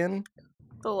organ?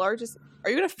 The largest. Are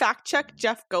you going to fact check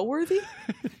Jeff Goworthy?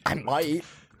 I might.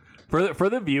 For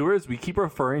the viewers, we keep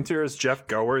referring to her as Jeff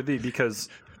Goworthy because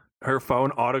her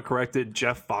phone autocorrected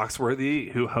Jeff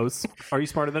Foxworthy, who hosts Are You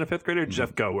Smarter Than a Fifth Grader?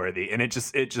 Jeff Goworthy, and it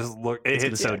just It's hit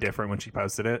gonna so suck. different when she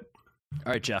posted it.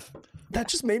 All right, Jeff. That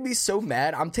just made me so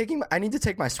mad. I need to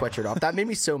take my sweatshirt off. That made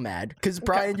me so mad. Because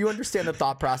Brian, you understand the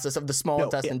thought process of the small No,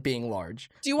 intestine being large.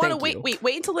 Do you want to Thank wait you.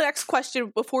 wait until the next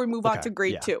question before we move on Okay, to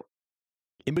grade yeah. 2?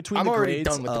 In between I'm the already grades,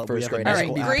 done with the we first have a grade. All I right,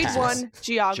 will grade pass. 1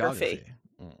 geography.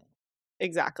 Mm.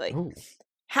 Exactly. Ooh.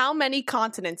 How many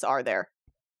continents are there?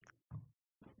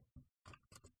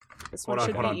 This one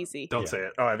should be easy. Don't Yeah. say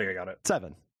it. Oh, I think I got it.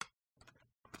 7.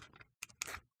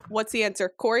 What's the answer,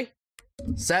 Corey?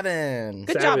 7.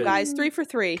 Good 7. job, guys. 3 for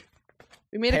 3.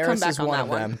 We made a Paris comeback is on one that of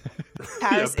one. them.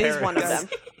 Paris Yeah, is one of Paris.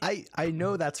 them. I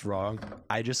know that's wrong.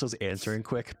 I just was answering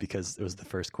quick because it was the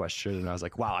first question, and I was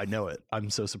like, "Wow, I know it." I'm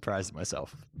so surprised at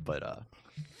myself. But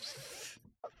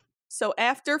So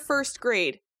after first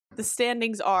grade, the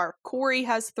standings are Corey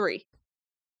has 3,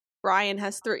 Brian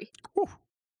has 3, Whew.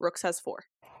 Rooks has 4.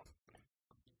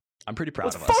 I'm pretty proud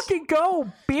Let's of us. fucking go,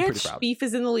 I'm pretty bitch! proud. Beef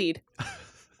is in the lead.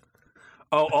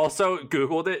 Oh, also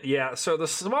Googled it. Yeah, so the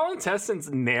small intestine's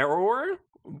narrower,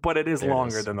 but it is There it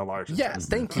longer is. than the large Yeah,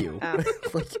 intestine. thank you. Oh.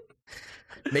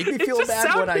 Like, make me It feel just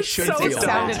bad when I sounded should so feel It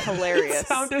sounded bad. hilarious. It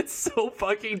sounded so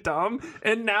fucking dumb.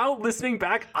 And now listening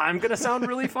back, I'm gonna sound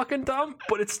really fucking dumb,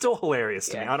 but it's still hilarious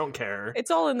to me. Yeah. I don't care.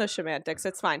 It's all in the semantics.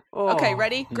 It's fine. Okay, Oh.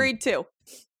 ready? Grade 2.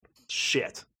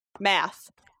 Shit. Math.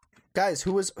 Guys,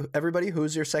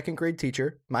 who's your second grade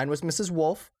teacher? Mine was Mrs.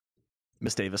 Wolf.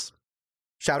 Miss Davis.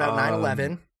 Shout out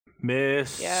 9/11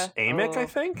 Miss Yeah. Amick, Oh. I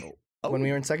think. when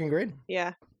we were in second grade.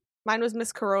 Yeah. Mine was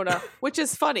Miss Corona, which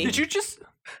is funny. Did you just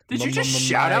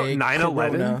shout out Mike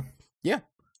 9/11? Corona. Yeah,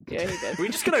 he did. Are we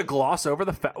just gonna gloss over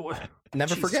the fact?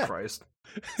 Never Jesus forget. Christ.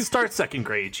 Start second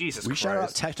grade. Jesus We Christ. shout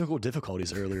out technical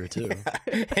difficulties earlier too.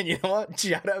 And you know what?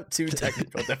 Shout out to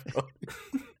technical difficulties.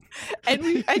 And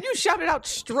you shouted out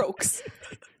strokes.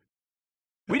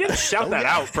 We didn't shout Oh, that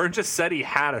yeah. out. Burn just said he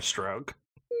had a stroke.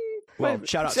 Well,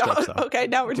 shout out strokes though. Okay,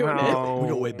 now we're doing it. No. We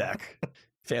go way back.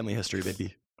 Family history,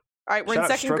 baby. All right, we're Shout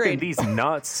in out second stroking grade. these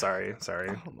nuts. Sorry.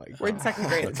 Oh my god. We're in second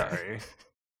grade. Sorry.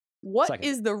 What Second.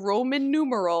 is the Roman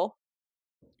numeral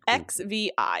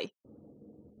XVI?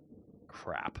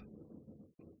 Crap.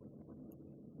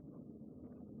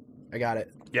 I got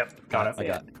it. Yep. Got it. I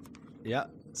got. Yeah,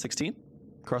 16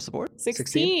 across the board.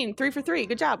 16. 3 for 3.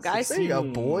 Good job, guys. There you go,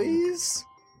 boys.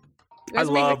 You guys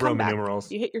I made a love Roman comeback.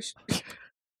 numerals. You hit your.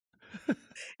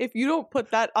 If you don't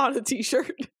put that on a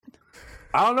t-shirt,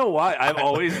 I don't know why. I've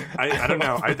always. I don't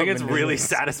know. I think it's Roman really numerals.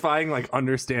 satisfying, like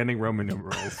understanding Roman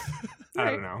numerals. I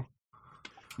Right. don't know.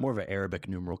 More of an Arabic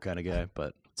numeral kind of guy,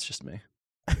 but it's just me.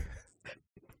 are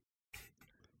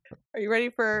you ready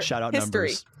for Shout out history?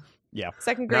 numbers. Yeah.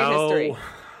 Second grade No. history.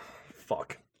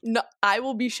 Fuck. No, I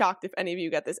will be shocked if any of you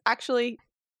get this. Actually,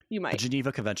 you The might.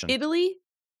 Geneva Convention. Italy,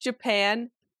 Japan,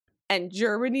 and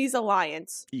Germany's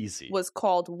alliance Easy. was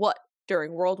called what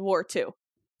during World War II?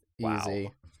 Wow.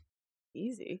 Easy.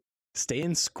 Easy. Stay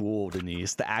in school,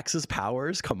 Denise. The Axis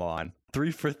powers. Come on.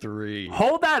 3 for 3.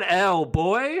 Hold that L,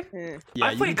 boy. Eh. Yeah,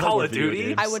 I you played can play Call more of video Duty.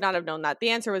 games. I would not have known that. The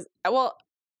answer was well,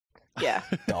 yeah.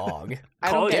 Dog. I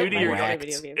Call don't of get Duty, I you're don't play wrecked.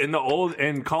 video games.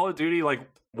 In Call of Duty, like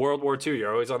World War II,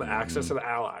 you're always on the axis of the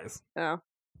Allies. Oh.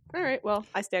 All right. Well,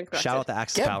 I stand corrected. Shout out the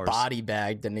Axis Get powers. body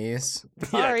bagged, Denise.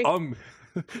 Sorry.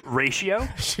 Yeah, ratio.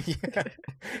 Yeah.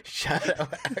 Shout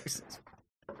out Axis.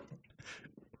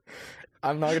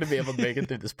 I'm not gonna be able to make it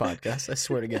through this podcast. I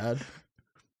swear to God.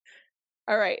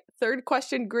 All right. Third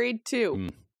question, grade 2.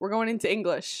 Mm. We're going into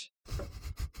English.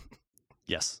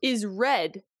 Yes. Is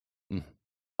red, Mm.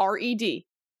 R-E-D,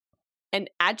 an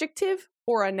adjective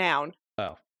or a noun?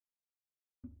 Oh.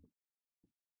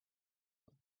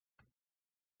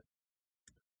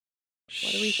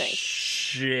 What do we think?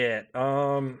 Shit.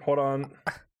 Hold on.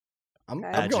 I'm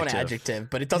Okay. going Adjective. adjective,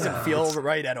 but it doesn't feel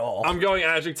right at all. I'm going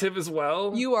adjective as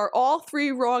well. You are all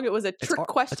three wrong. It was a It's trick R-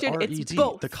 question. It's RED,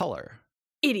 both the color.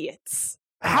 idiots.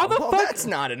 How the Well, fuck? That's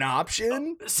not an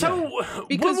option. So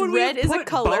Because when would we red is a put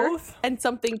color both? and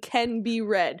something can be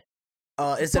red.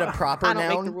 Is it a proper I don't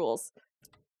noun? make the rules.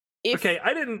 If, Okay,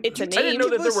 I didn't. it's a I didn't know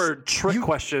name. that there were trick You-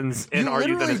 questions in You Are You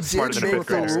Then literally It's Smarter did Than a make Fifth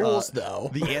the Grader. rules, though.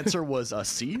 The answer was a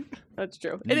C. That's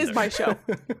true. It is my show.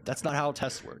 That's not how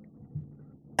tests work.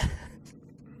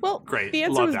 Well, Great, the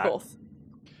answer love is that. both.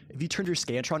 If you turned your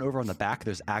Scantron over on the back,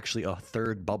 there's actually a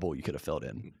third bubble you could have filled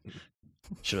in.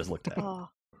 Should have looked at. Oh,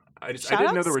 I Shout didn't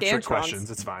out know there were trick Scantrons. questions.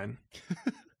 It's fine.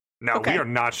 No, Okay. we are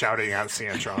not shouting out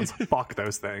Scantrons. Fuck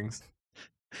those things.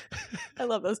 I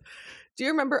love those. Do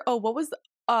you remember? Oh, what was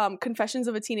the Confessions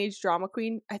of a Teenage Drama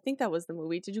Queen? I think that was the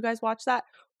movie. Did you guys watch that?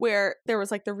 Where there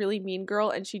was like the really mean girl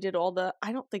and she did all the.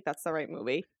 I don't think that's the right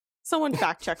movie. Someone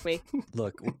fact check me.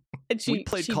 Look, And we she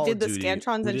played she Call did of the Duty.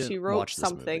 Scantrons We and didn't she wrote watch this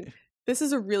something. movie. This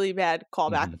is a really bad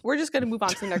callback. Mhm. We're just going to move on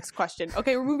to the next question.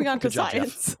 Okay, we're moving on to Good job, Jeff.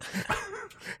 science.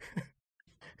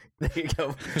 There you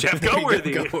go. Jeff There you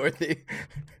Goworthy. go, Goworthy.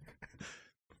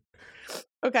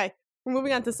 Okay, we're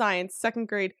moving on to science. Second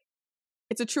grade.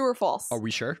 It's a true or false? Are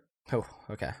we sure? Oh,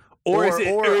 okay. Or is it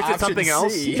option something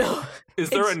else? C. No, Is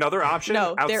there It's- another option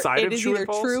no. outside It of is true either and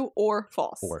false? true or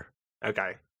false. Or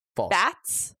Okay. False.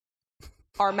 Bats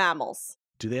are mammals.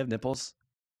 do they have nipples?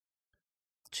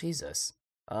 Jesus.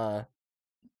 Can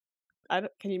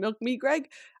you milk me, Greg?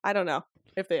 I don't know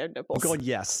if they have I'm nipples. going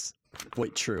yes.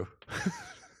 Wait, true.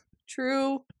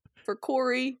 True for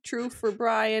Corey, true for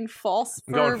Brian, false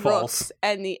I'm for going Brooks, false.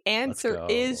 and the answer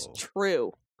is go.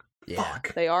 true. Yeah.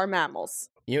 They are mammals.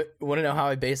 You want to know how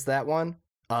I based that one?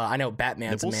 I know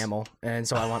Batman's Nipples? a mammal, and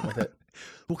so I went with it.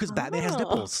 Well, because Batman has Oh.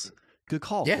 nipples. Good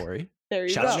call, Yeah. Corey. There you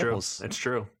Shout go. out It's true. nipples. It's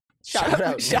true. Shout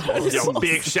out nipples. Yo,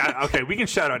 big shout. Okay, we can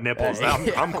shout out nipples.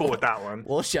 Hey. I'm cool with that one.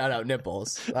 We'll shout out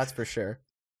nipples. That's for sure.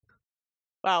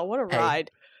 Wow, what a Hey.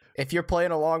 ride. If you're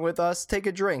playing along with us, take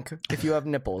a drink. If you have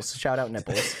nipples, shout out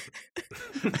nipples.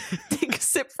 Take a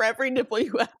sip for every nipple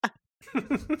you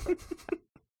have.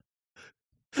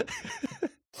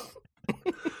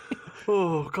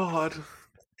 Oh God.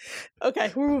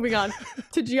 Okay, we're moving on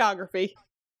to geography.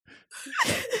 I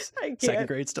Second can't.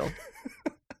 grade still.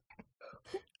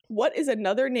 What is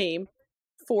another name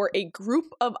for a group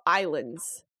of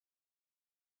islands?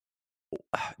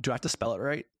 Do I have to spell it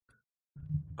right?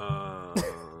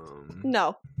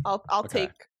 No, I'll Okay.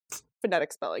 take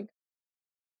phonetic spelling.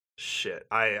 Shit.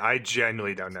 I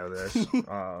genuinely don't know this.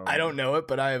 I don't know it,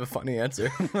 but I have a funny answer.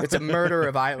 It's a murder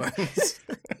of islands.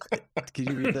 Can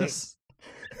you read this?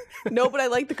 No, but I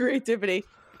like the creativity.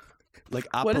 Like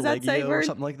What does that say, Apollegio or Vern?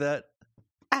 something like that?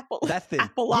 Oh, That thing.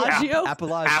 Apologio? Apologio.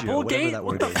 Whatever Applegate? that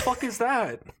What word the is. fuck is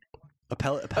that?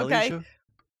 Apollegio?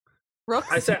 Brooks?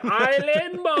 I said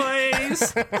island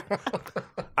boys.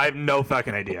 I have no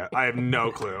fucking idea. I have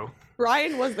no clue.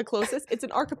 Brian was the closest. It's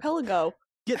an archipelago.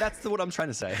 Yeah, that's what I'm trying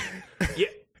to say. Yeah.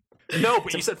 No,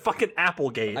 but you said fucking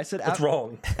Applegate. I said What's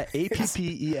wrong?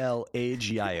 Appelagio.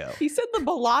 He said the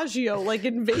Bellagio, like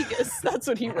in Vegas. That's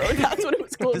what he wrote. That's what it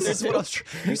was closer This is what I to. was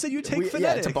you said you take Yeah,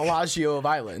 phonetic. it's a Bellagio of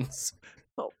islands.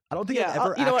 I don't think Yeah, I've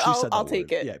ever you know what, actually said that I'll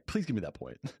take word. it. Yeah, please give me that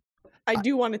point. I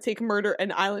do want to take Murder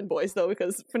and Island Boys, though,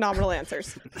 because phenomenal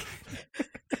answers.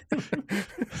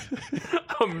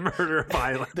 A murder of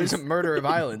islands. There's a murder of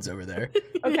islands over there.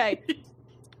 Okay,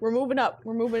 we're moving up.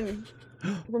 We're moving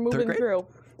grade? through.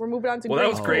 We're moving on to Well,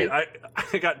 that grade was school.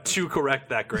 great. I got 2 correct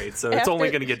that grade, so it's After- only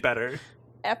going to get better.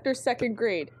 After second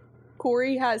grade,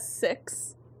 Corey has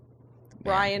 6,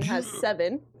 Brian has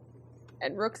 7,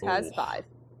 and Rooks has Oh. 5.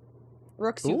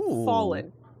 Rooks, you've Ooh.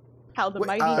 fallen. How the Wait,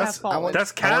 mighty that's- have fallen. I want-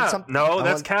 That's I want Cap. some- No, I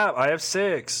that's want- Cap. I have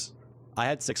 6. I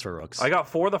had 6 for Rooks. I got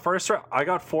 4 the first round. I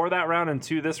got 4 that round and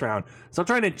 2 this round. Stop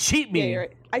trying to cheat Yeah, me. you're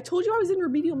right. I told you I was in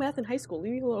remedial math in high school.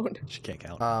 Leave me alone. She can't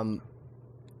count.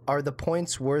 Are the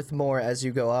points worth more as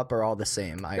you go up, or all the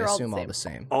same? I They're all the assume all same. the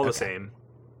same. All the Okay. same.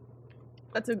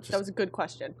 That was a good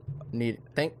question.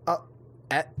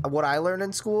 At what I learned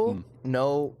in school, Hmm.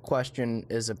 no question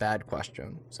is a bad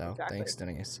question. So Exactly. thanks,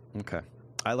 Denise. Okay.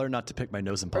 I learned not to pick my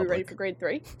nose in Are we public. ready for grade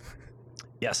 3?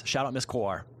 Yes. Shout out Miss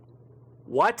Kowar.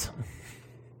 What?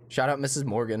 Shout out Mrs.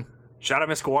 Morgan. Shout out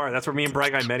Miss Kowar. That's where me and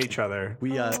Bragg I met each other.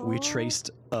 We Aw. traced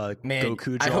Man,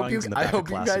 Goku I hope drawings you in the back of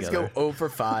class guys together. go 0 for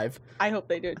 5. I hope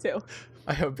they do too.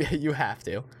 I hope you have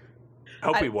to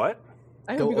Hope I- we what?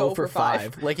 I hope go you 0 go for for 5.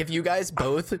 5. Like if you guys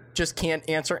both just can't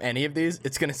answer any of these,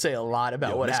 it's gonna say a lot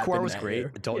about Yo, what Miss happened. Kowar was that great.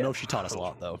 year. Don't Yeah. know if she taught us a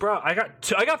lot though. Bro, I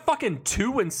got fucking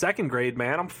 2 in 2nd grade,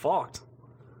 man. I'm fucked.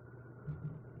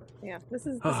 Yeah, this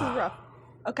is rough.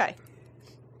 Okay.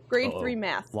 Grade Uh-oh. 3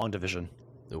 math. Long division.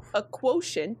 A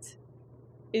quotient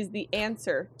is the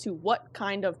answer to what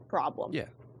kind of problem? Yeah.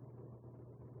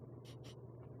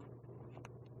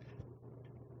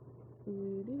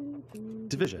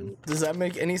 Division. Does that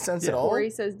make any sense Yeah. at all? Corey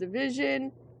says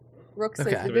division. Rook says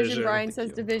Okay. division. Division. Brian Thank says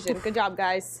you. division. Good job,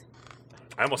 guys.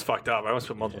 I almost fucked up. I almost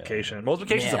put multiplication.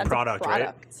 Multiplication's Man. a That's product, right?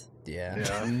 product. Yeah.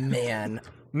 Yeah. Man,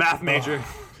 Math major.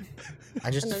 I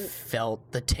just And then-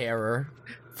 felt the terror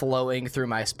flowing through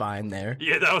my spine there.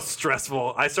 Yeah, that was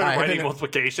stressful. I started I writing haven't-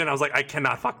 multiplication. I was like, I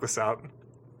cannot fuck this up.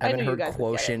 I haven't knew you heard guys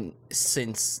would get it. quotient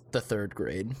since the 3rd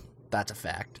grade. That's a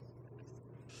fact.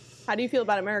 How do you feel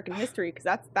about American history?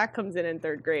 Because that comes in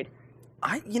 3rd grade.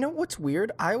 You know what's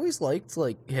weird? I always liked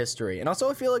like history, and also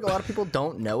I feel like a lot of people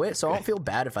don't know it, so I don't feel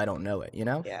bad if I don't know it. You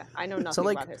know? Yeah, I know nothing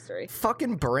like- about history.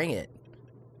 Fucking bring it,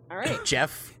 All right.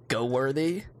 Jeff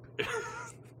Goworthy.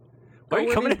 Why are you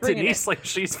Go coming with at it, bring it. Denise like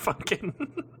she's fucking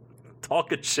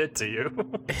talking shit to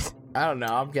you? I don't know.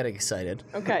 I'm getting excited.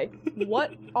 Okay.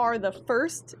 What are the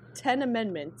first 10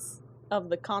 amendments of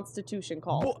the Constitution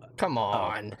called? Come Oh,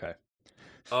 on. okay.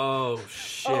 Oh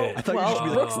shit! I thought Well, you should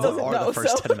be Brooks like, doesn't what are know, the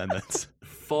first so- 10 amendments?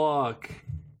 Fuck.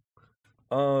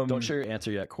 Don't share your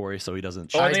answer yet, Corey, so he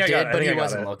doesn't. Oh, I I think I did, got it. I but think he I got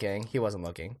wasn't it. looking. He wasn't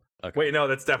looking. Okay. Wait, no,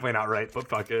 that's definitely not right. But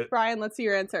fuck it. Brian, let's see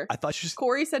your answer. I thought you just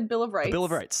Corey said Bill of Rights. Bill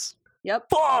of Rights. Yep.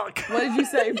 Fuck. What did you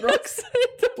say, Brooks?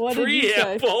 What did you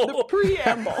say? Preamble. The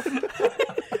preamble.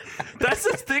 That's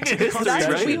the thing in history, That's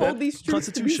Right. what we right? hold these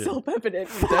truths to be Constitution. self-evident.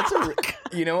 That's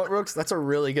you know what, Rooks? That's a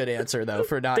really good answer though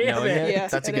for not Damn knowing it. it. Yeah,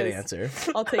 That's a it good is. answer.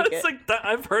 I'll take That's it. like that.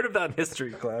 I've heard of that in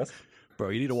history class. Bro,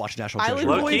 you need to watch National Island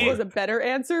Treasure. Low-key. Boys was a better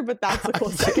answer, but that's a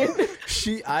close second.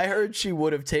 I heard she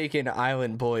would have taken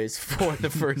Island Boys for the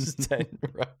first 10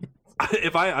 right.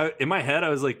 If I in my head, I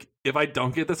was like, if I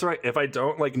don't get this right, if I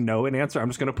don't like know an answer, I'm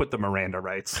just gonna put the Miranda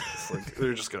rights. It's like,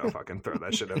 they're just gonna fucking throw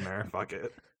that shit in there. Fuck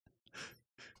it.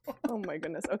 Oh my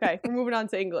goodness. Okay, we're moving on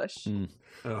to English.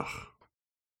 Ugh.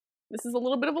 This is a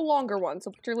little bit of a longer one, so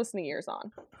put your listening ears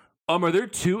on. Are there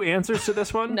 2 answers to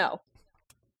this one? No.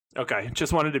 Okay,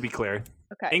 just wanted to be clear.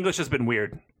 Okay. English has been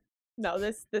weird. No,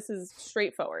 this is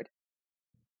straightforward.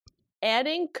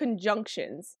 Adding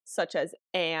conjunctions such as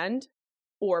and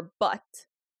or but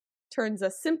turns a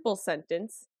simple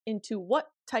sentence into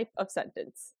what type of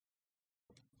sentence?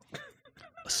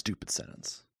 A stupid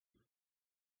sentence.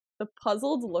 The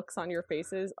puzzled looks on your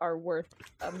faces are worth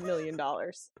 $1 million.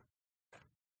 Okay,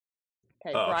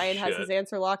 Oh, Brian has shit. his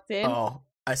answer locked in. Oh,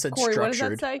 I said Corey, what does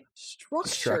structured. that say?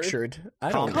 Structured. Structured.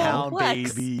 I don't know. Compound,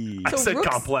 Complex. baby. I So said Rooks-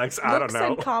 complex. I Brooks don't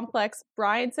know. said complex.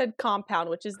 Brian said compound,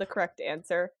 which is the correct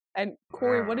answer. And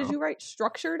Corey, what did you write?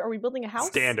 Structured? Are we building a house?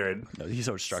 Standard. No, he's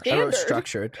so I structured. wrote Standard.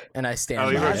 structured, and I stand Oh,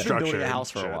 by you I've were been it. structured. building a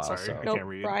house for a Shit, while, sorry. so- I Nope, can't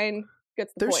read. Brian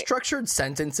gets the There's point. structured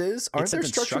sentences. Aren't there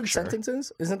sentence structured structure.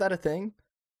 sentences? Isn't that a thing?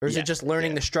 Or is Yeah, it just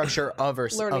learning yeah. the structure of a,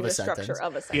 Learning of a the sentence? structure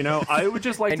of a sentence. You know, I would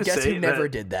just like And to guess say who never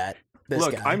that, did that? This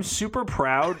look, guy. I'm super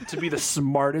proud to be the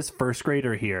smartest first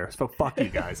grader here. So fuck you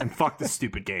guys and fuck this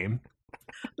stupid game.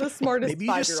 the smartest Maybe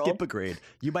you just 5-year-old. skip a grade.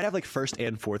 You might have like 1st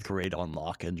and 4th grade on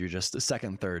lock, and you're just the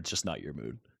 2nd, 3rd's just not your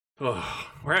mood. Ugh,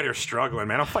 we're out here struggling,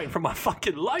 man. I'm fighting for my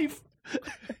fucking life.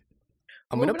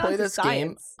 I'm gonna Moving on play to this game.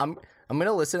 science. I'm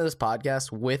gonna listen to this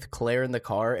podcast with Claire in the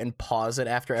car and pause it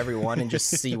after every one and just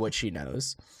see what she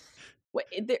knows. Wait,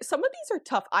 some of these are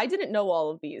tough. I didn't know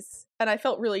all of these, and I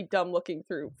felt really dumb looking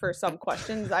through for some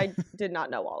questions. I did not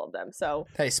know all of them. So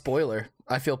Hey, spoiler!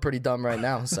 I feel pretty dumb right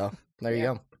now, so there you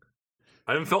Yeah. go.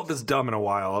 I haven't felt this dumb in a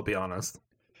while, I'll be honest.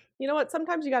 you know what?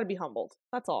 Sometimes you got to be humbled.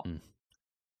 That's all.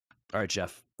 All right,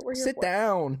 Jeff. What we're here Sit for.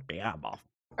 down. Yeah, ball.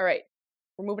 All right,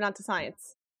 we're moving on to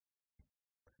science.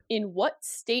 In what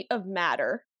state of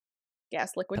matter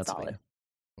gas, liquid, solid. Pennsylvania.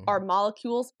 Are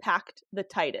molecules packed the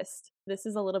tightest? This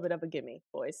is a little bit of a gimme,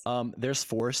 boys. There's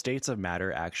 4 states of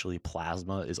matter. Actually,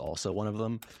 plasma is also one of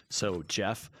them. So,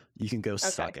 Jeff, you can go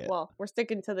suck it. Well, we're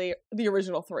sticking to the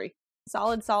original 3.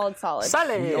 Solid, solid, solid.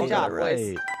 Solid. You all Good got job, it boys.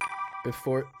 right.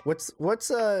 Before what's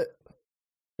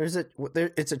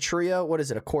it's a trio. What is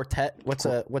it? A quartet?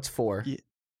 What's 4? Yeah.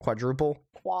 Quadruple?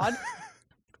 Quad.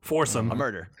 Foursome. A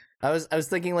murder. I was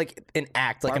thinking like an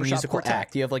act, like Barbershop a musical quartet.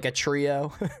 act. You have like a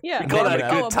trio. Yeah. We call that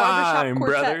Yeah. a good time,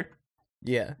 brother.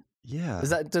 Yeah. Yeah.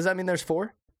 Does that mean there's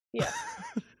 4? Yeah.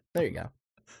 There you go.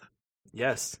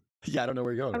 Yes. Yeah, I don't know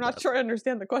where you're going. I'm with not that. sure I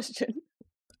understand the question.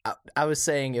 I was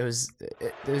saying it was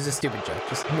a stupid joke.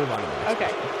 Just move on to the next.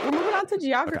 Okay. We're moving on to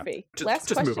geography. Just move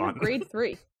Last question on. of grade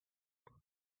 3.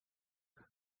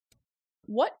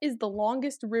 What is the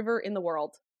longest river in the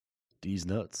world? These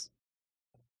nuts.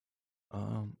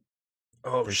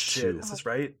 Oh There's shit! 2. Is this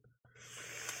right?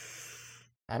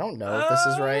 I don't know if this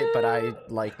is right, but I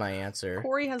like my answer.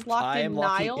 Corey has locked I in am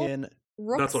locking Nile. in.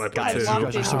 Rooks That's what I put has too. You locked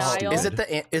guys in are so Nile.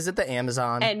 stupid. Is it the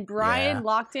Amazon? And Brian Yeah.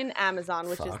 locked in Amazon,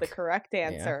 which is the Fuck. correct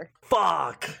answer.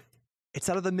 Fuck. It's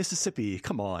out of the Mississippi.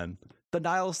 Come on. The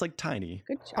Nile's like tiny.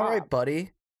 Good job. All right,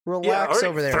 buddy. Yeah, Relax all right,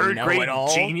 over there. third grade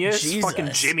know-it-all. genius. Jesus. Fucking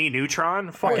Jimmy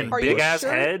Neutron. Fucking are you big ass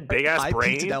sure? head, big ass I peaked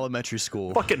in brain. elementary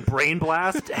school. Fucking brain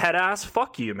blast, head ass.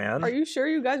 Fuck you, man. Are you sure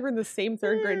you guys were in the same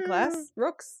 3rd grade class,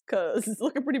 Rooks? Because it's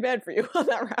looking pretty bad for you on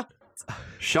that round.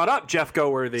 Shut up, Jeff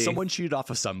Goworthy. Someone cheated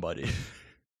off of somebody.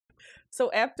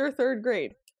 So after 3rd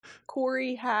grade,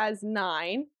 Corey has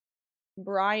 9,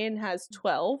 Brian has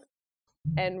 12,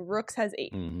 and Rooks has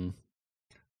 8. Mm-hmm.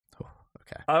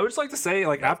 I would just like to say,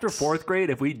 like, after 4th grade,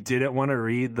 if we didn't want to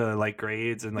read the like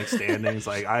grades and like standings,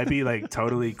 like I'd be like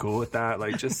totally cool with that.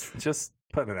 Like just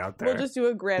putting it out there. We'll just do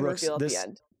a grand Rooks, reveal at this- the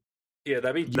end. Yeah,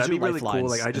 that'd be Use your really cool.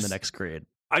 lifelines Like I in just the next grade.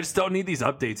 I just don't need these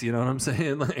updates. You know what I'm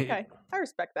saying? Like, Okay, I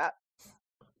respect that.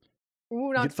 We're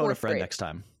moving You on can to phone a 4th friend grade. next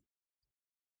time.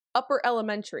 Upper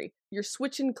elementary. You're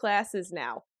switching classes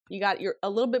now. You got a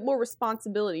little bit more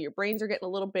responsibility. Your brains are getting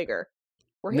a little bigger.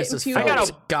 We're hitting Mrs. puberty.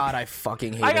 Phelps. God, I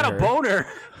fucking hate I got her. a boner.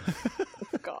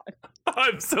 God.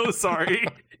 I'm so sorry.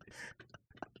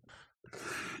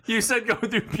 You said going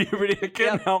through puberty. I couldn't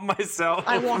Yep. help myself.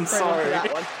 I I'm walked right into sorry.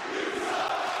 that one.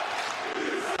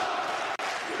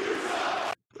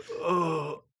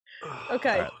 Oh.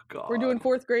 Okay, Oh, God. we're doing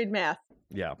 4th grade math.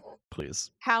 Yeah,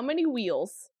 please. How many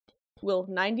wheels will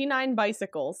 99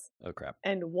 bicycles Oh crap.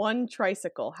 and 1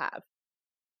 tricycle have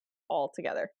all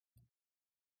together?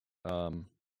 All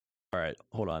right,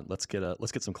 hold on. Let's get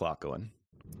some clock going.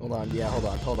 Hold on. Yeah,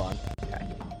 hold on. Okay.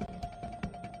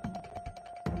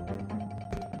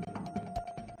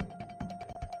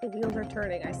 The wheels are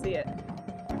turning. I see it.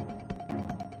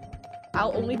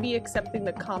 I'll only be accepting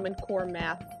the Common Core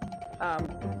math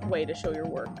way to show your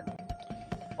work,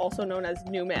 also known as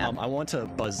new math. I want to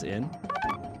buzz in.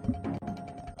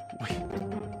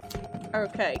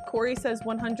 Okay, Corey says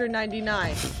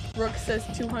 199. Brooke says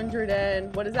 200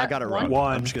 and what is that? I got it wrong.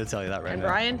 One. I'm just gonna tell you that right And now.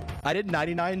 Brian, I did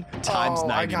 99 times oh, 99.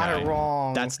 I got it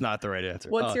wrong. That's not the right answer.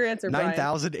 what's your answer, Brian?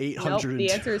 9,800. Nope,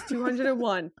 the answer is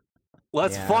 201.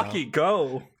 Let's Yeah. fucking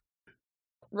go.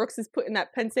 Rooks is putting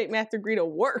that Penn State math degree to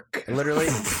work. Literally,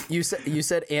 you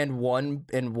said and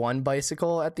one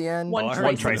bicycle at the end. One I heard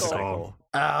One tricycle.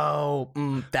 tricycle.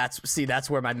 Oh, that's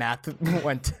where my math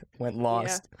went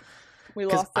lost. We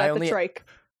 'Cause lost I that the only- trike.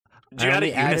 Did you,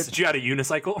 only added- did you add a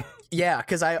unicycle? Yeah,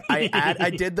 because I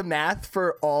did the math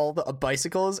for all the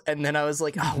bicycles, and then I was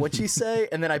like, oh, what'd she say?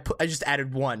 And then I just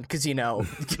added 1 because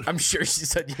I'm sure she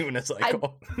said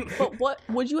unicycle. But what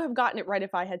would you have gotten it right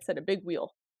if I had said a big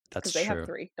wheel? That's Because they true. have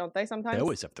 3, don't they? Sometimes. They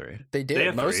always have 3. They do They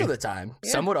have most 3. of the time.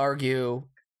 Yeah. Some would argue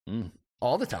Mm.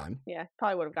 all the time. Yeah,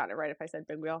 probably would have gotten it right if I said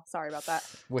big wheel. Sorry about that.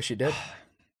 Wish you did.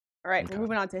 All right, Okay. we're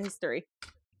moving on to history.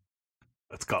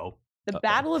 Let's go. The Uh-oh.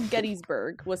 Battle of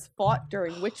Gettysburg was fought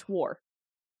during which war?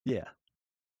 Yeah.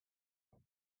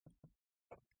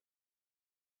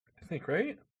 I think,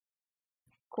 right?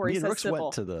 Corey Me and says Rooks civil.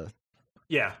 went to the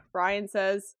Yeah. Brian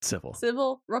says civil.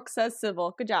 civil. Rook says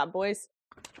civil. Good job, boys.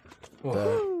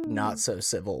 The not so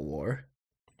civil war.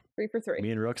 3 for 3.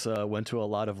 Me and Rooks went to a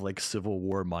lot of like Civil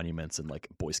War monuments and like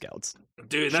Boy Scouts.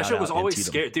 Dude, that Shout shit was out always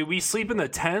Antietam. scary. Dude, we sleep in the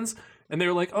tents, and they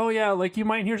were like, "Oh yeah, like you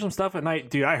might hear some stuff at night."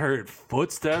 Dude, I heard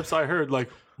footsteps. I heard like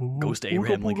Ghost ooga,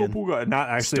 Abraham booga, Lincoln. booga. Not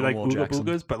actually like Stonewall ooga Jackson.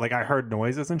 boogas, but like I heard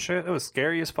noises and shit. It was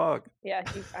scary as fuck. Yeah,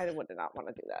 I would not want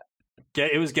to do that.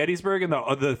 It was Gettysburg, and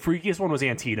the freakiest one was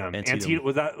Antietam. Antietam.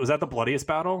 Was that the bloodiest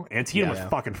battle? Antietam Yeah. was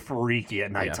fucking freaky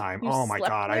at nighttime. You Oh my slept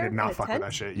god, I there did in not a fuck tent? with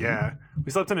that shit. Yeah,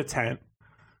 we slept in a tent.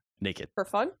 Naked. For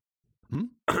fun?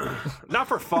 Not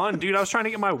for fun, dude. I was trying to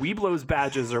get my Weeblos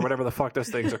badges or whatever the fuck those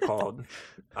things are called.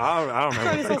 I don't remember Trying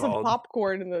what to they're sell some called.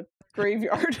 popcorn in the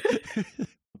graveyard.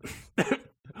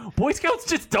 Boy Scouts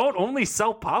just don't only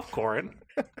sell popcorn.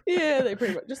 Yeah, they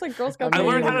pretty much just like Girl Scouts. I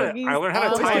learned how to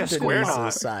I'll tie a take square Denise's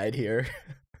knot. side here.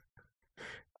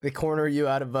 They corner you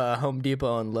out of Home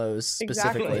Depot and Lowe's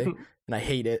specifically, Exactly. and I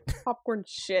hate it. popcorn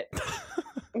shit.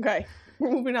 Okay,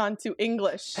 we're moving on to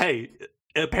English. Hey,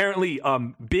 apparently,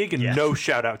 big Yeah. no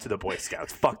shout out to the Boy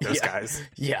Scouts. Fuck those Yeah. guys.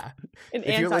 Yeah, An if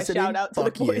you're anti listening, shout out to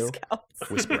the fuck Boy you. Scouts.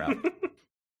 Whisper out.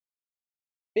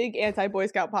 Big anti Boy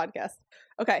Scout podcast.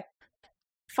 Okay,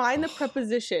 find the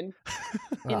preposition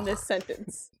in Ugh, this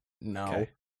sentence. no. Okay.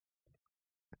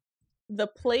 The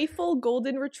playful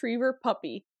golden retriever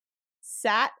puppy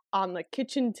sat on the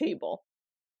kitchen table.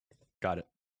 Got it.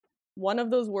 One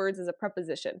of those words is a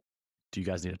preposition. Do you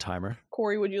guys need a timer?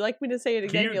 Corey, would you like me to say it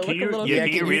again? you- You can look you- a little. yeah, Yeah,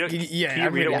 can you read it? yeah, Can you I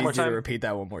read really it one need more you to time? repeat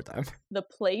that one more time. The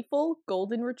playful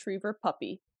golden retriever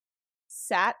puppy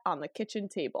sat on the kitchen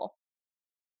table.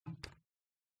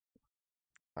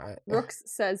 All right. Brooks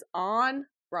says on.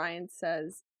 Brian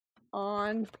says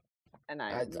on. And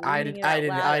I I'm didn't- reading it I out didn't-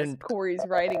 loud I as didn't- Corey's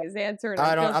writing his answer, and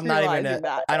I don't. just I'm not even. realizing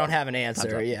that. I don't have an Time's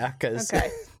answer. up. Yeah, because Okay.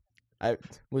 I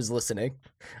was listening.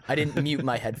 I didn't mute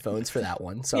my headphones for that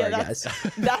one. Sorry, that's-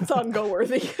 guys. That's on Go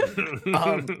Worthy.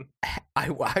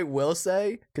 I will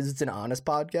say, because it's an honest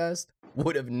podcast,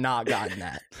 would have not gotten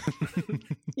that.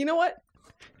 You know what?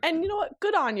 And you know what?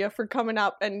 Good on you for coming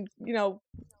up and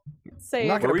saying. I'm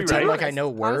not Were gonna we pretend right? like I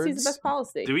know Honesty's the words. best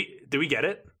policy. do we get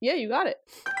it? Yeah, you got it.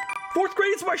 Fourth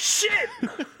grade is my shit.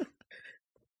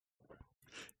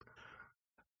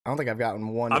 I don't think I've gotten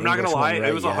one. I'm not gonna English lie, one right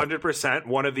it was yet. 100%.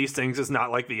 One of these things is not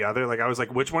like the other. Like I was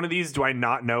like, which one of these do I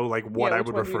not know? Like what Yeah, I which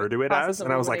would one do you refer to it process as? of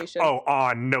And I was like, elimination?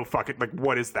 oh, no fucking like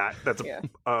what is that? That's Yeah.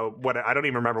 what I don't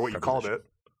even remember what you called it.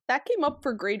 That came up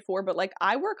for grade 4, but like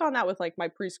I work on that with like my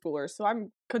preschoolers, so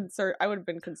I'm concerned. I would have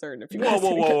been concerned if you Whoa, guys whoa,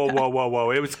 didn't get whoa, that. whoa, whoa,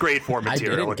 whoa! It was grade 4 I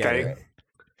material. didn't get Okay, it.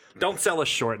 don't sell us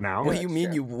short now. What do you mean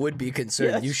true. you would be concerned?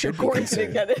 Yeah, you that's should true. be Corey didn't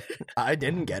concerned. get it. I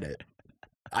didn't get it.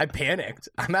 I panicked.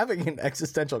 I'm having an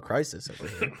existential crisis over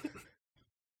here.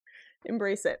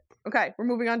 Embrace it. Okay, we're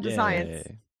moving on to science.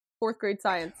 Yay. 4th grade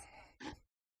science.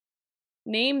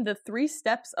 Name the 3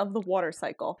 steps of the water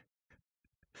cycle.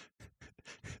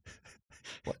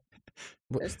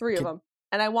 There's 3 of Can- them,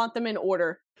 and I want them in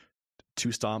order. 2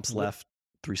 stomps left,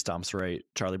 3 stomps right.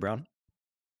 Charlie Brown.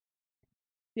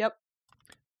 Yep.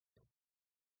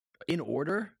 In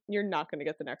order? You're not going to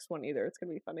get the next one either. It's going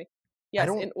to be funny. I Yes,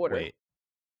 don't- in order. Wait.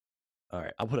 All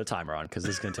right, I'll put a timer on because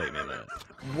this is gonna take me a minute.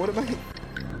 What am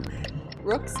I?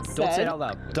 Brooks Don't said, say it out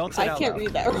loud. Don't say it I out can't loud.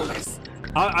 read that, Brooks.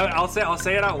 I'll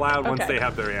say it out loud once Okay. they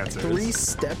have their answers. 3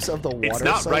 steps of the water It's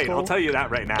not cycle? right. I'll tell you that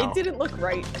right now. It didn't look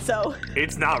right, so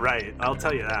It's not right. I'll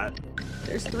tell you that.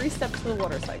 there's 3 steps to the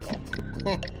water cycle.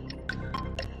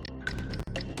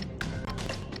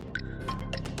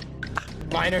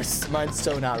 Mine's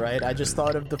so not right. I just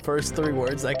thought of the first 3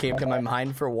 words that came to my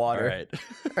mind for All water.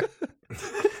 right.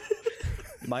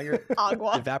 Meyer,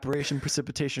 Agua. evaporation,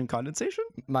 precipitation, condensation?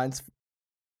 Mine's.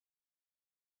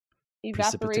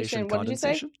 Evaporation. What did you say?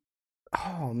 condensation?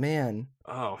 Oh man,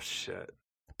 Oh shit.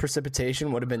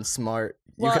 precipitation would have been smart.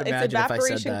 You Well, could it's imagine if I said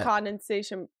evaporation, that.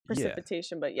 condensation,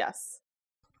 precipitation, but yes.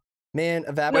 Man, No,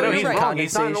 evaporation, he's you're right. wrong.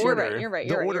 He's not in condensation. order. You're right.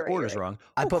 The You're right. order's wrong.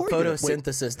 I Oh, put Corey did it. Wait,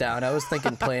 photosynthesis down. I was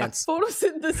thinking plants.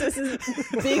 Photosynthesis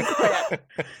is big plant.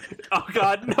 Oh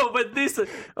god, no, but this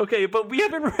okay, but we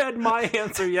haven't read my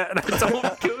answer yet, and I don't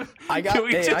can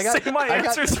we just say my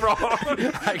answer's wrong?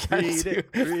 I got Read 2. it,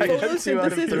 I got 2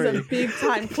 out of Photosynthesis is a 3. big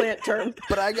time plant term.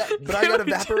 But I got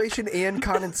evaporation and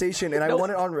condensation, and I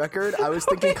want it on record. I was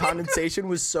thinking condensation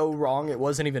was so wrong it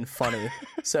wasn't even funny.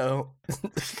 So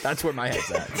that's where my head's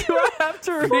at. Do I have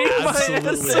to read my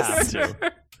Absolutely have answer?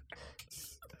 to.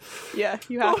 Yeah,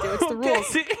 you have to. It's the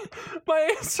rules. Okay, my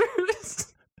answer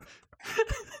is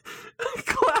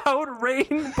cloud,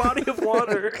 rain, body of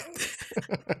water.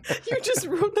 You just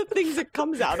wrote the things it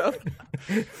comes out of.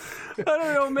 I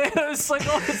don't know, man. It's like,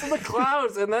 oh, it's in the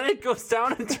clouds, and then it goes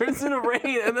down and turns into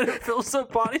rain, and then it fills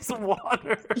up bodies of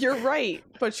water. You're right,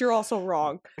 but you're also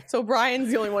wrong. So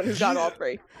Brian's the only one who got all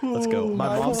 3. Let's go. My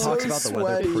I'm mom so talks about the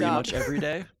weather sweaty. pretty Job. much every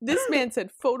day. This man said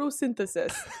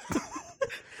photosynthesis.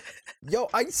 Yo,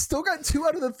 I still got 2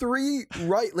 out of the 3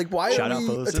 right. Like, why Shout are out we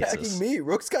photosynthesis. attacking me?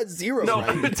 Rook's got 0 No,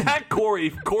 right. attack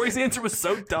Corey. Corey's answer was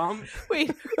so dumb.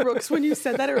 Wait, Brooks, when you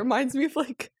said that, it reminds me of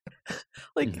like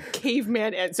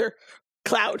caveman answer.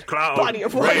 Cloud. Cloud, Body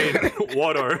of water. rain,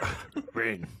 water.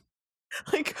 Rain.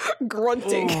 like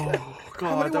grunting. Oh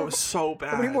god, that more- was so bad.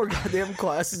 How many more goddamn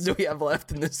classes do we have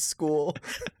left in this school?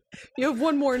 You have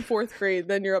one more in 4th grade,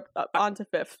 then you're up on to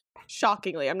 5th.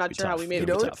 Shockingly, I'm not Be sure how tough. we made it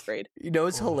You to know- 5th grade. You know,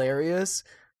 it's hilarious.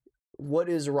 What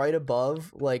is right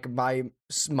above, like, my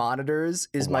monitors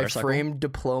is A my water cycle? framed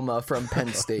diploma from Penn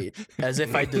State, as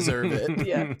if I deserve it.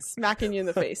 Yeah, smacking you in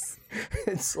the face.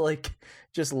 It's like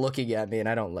just looking at me, and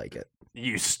I don't like it.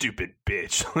 You stupid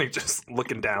bitch. Like, just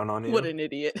looking down on you. What an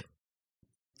idiot.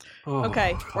 Oh,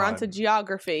 Okay, we're on God. to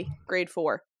geography, grade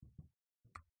 4.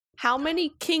 How many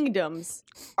kingdoms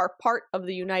are part of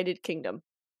the United Kingdom?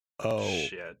 Oh,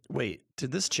 Shit. wait.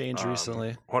 Did this change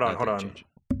recently? hold on, No, it hold didn't on. change.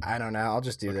 I don't know. I'll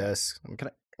just do this. Can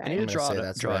I Okay. need I'm to gonna say draw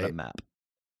that's out a right. map.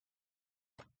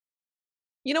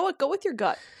 You know what? Go with your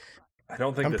gut. I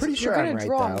don't think I'm this pretty is sure You're I'm gonna right,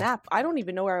 draw though. a map. I don't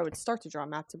even know where I would start to draw a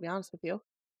map, to be honest with you.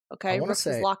 Okay, wanna Brooks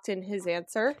has say- locked in his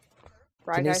answer.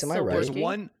 Right, Denise, guys, am I still right? There's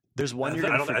working. There's one you're I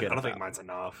gonna don't, forget I don't think about. mine's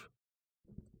enough.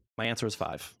 My answer is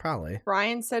 5. Probably.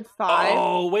 Brian said 5.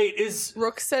 Oh wait, is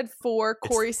Brooks said 4.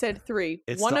 Corey said 3.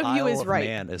 It's One the of you Isle is of right.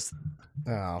 Man is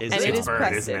Oh. Is And it it it's is Bird,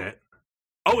 Preston. isn't it?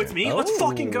 Oh, it's me. Let's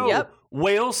fucking go. Yep.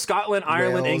 Wales, Scotland,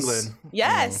 Ireland, Wales. England.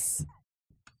 Yes.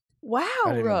 Wow,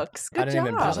 didn't- Brooks. I Good didn't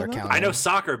even job. bother counting. I know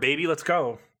soccer, baby. Let's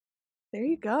go. There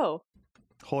you go.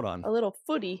 Hold on. A little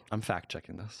footy. I'm fact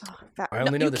checking this. Oh, I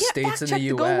only know you the can't states in the fact-check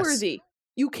US. Go-worthy.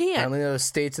 You I can't. only know the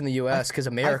states in the U.S. because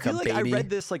America, I feel like baby. I read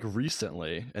this like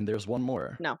recently, and there's one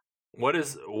more. What would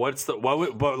the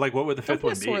Don't fifth be a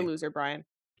one sore be? loser, Brian.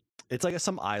 It's like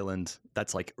some island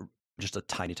that's like just a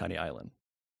tiny, tiny island.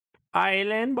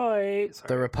 Island boy. The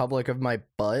Sorry. Republic of my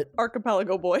butt.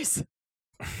 Archipelago boys.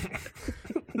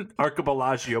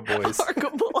 Archipelago boys.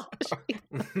 Archipelago.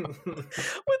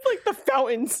 With like the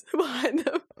fountains behind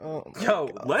them. Oh my Yo,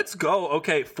 God. let's go.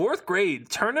 Okay, 4th grade.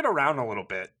 Turn it around a little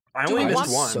bit. I Do only we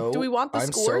missed want- one. do we want the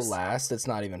I'm scores? so last. It's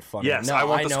not even funny. Yes, no, I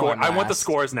want the know score. I'm I want the last.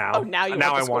 scores now. Oh, now you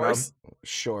now want the I want 'em. scores.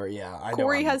 Sure, yeah. I know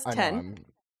Corey I'm- has I know 10.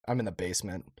 I'm in the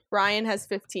basement. Brian has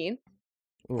 15.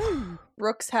 Oof.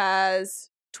 Rooks has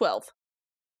 12.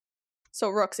 So,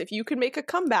 Rooks, if you can make a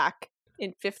comeback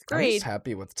in 5th I'm grade, just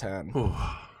happy with 10. Whew.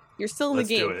 you're still in Let's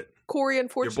the game. do it. Corey,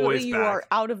 unfortunately, boy's you back. are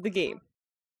out of the game.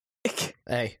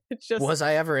 Hey, It's just was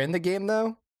I ever in the game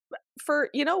though? for,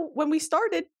 when we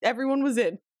started, everyone was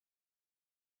in.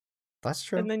 That's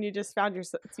true. And then you just found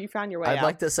your way I'd out.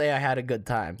 like to say I had a good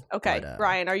time. Okay, but,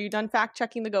 Brian, are you done fact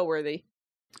checking the Go Worthy?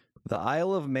 The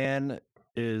Isle of Man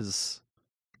is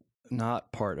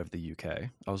not part of the UK.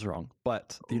 I was wrong.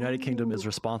 But the United Kingdom is Ooh.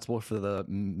 responsible for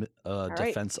the right.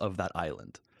 defense of that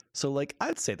island. So, like,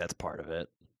 I'd say that's part of it.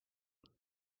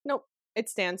 Nope. It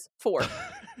stands 4.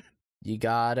 You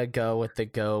gotta go with the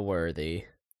go worthy.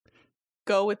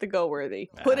 Go with the Go Worthy.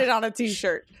 Put it on a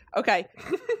t-shirt. Okay.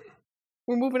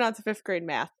 We're moving on to 5th grade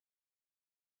math.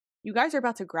 You guys are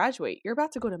about to graduate. You're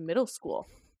about to go to middle school.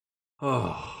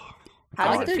 Oh, How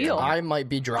I does it think feel? I might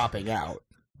be dropping out.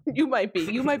 You might be.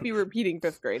 You might be repeating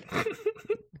 5th grade.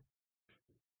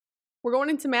 We're going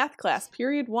into math class,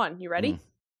 period 1. You ready?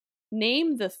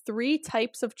 Name the 3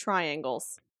 types of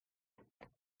triangles.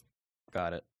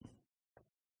 Got it.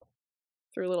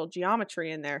 Threw a little geometry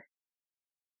in there,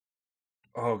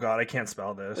 oh God, I can't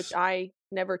spell this. which I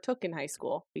never took in high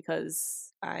school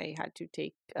because I had to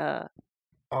take Oh,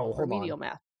 hold remedial on.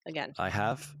 math again. I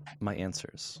have my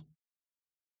answers.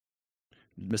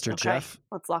 Mr. Okay, Jeff,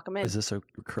 let's lock them in. is this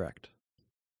correct?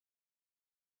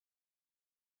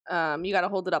 You got to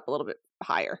hold it up a little bit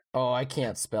higher. Oh, I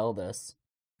can't spell this.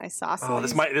 Isosceles. Oh,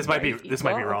 this might be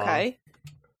equal. wrong. Okay.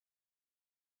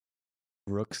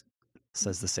 Brooks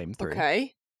says the same 3.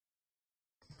 Okay.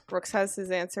 Brooks has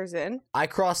his answers in. I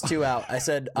crossed 2 out. I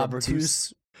said Robertus.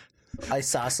 obtuse,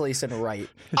 isosceles, and right.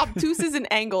 Obtuse is an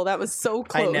angle. That was so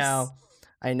close. I know.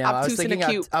 I was Obtuse and thinking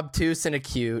acute. obtuse and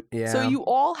acute. Yeah. So you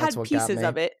all had that's what got pieces me.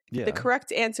 of it. Yeah. The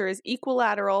correct answer is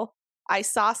equilateral,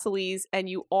 isosceles, and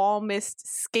you all missed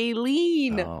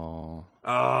scalene. Oh.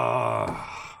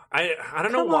 I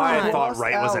don't know Come why on. I thought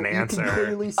right was an answer.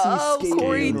 Oh,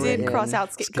 Corey Scalene. did cross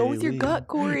out. Go with your gut,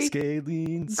 Corey.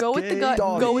 Scalene. Go with the gut.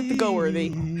 Go with the go worthy.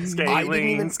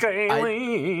 Scaling,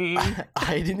 scaling.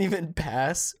 I didn't even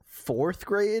pass 4th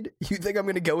grade. You think I'm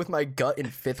gonna go with my gut in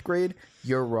 5th grade?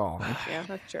 You're wrong. Yeah,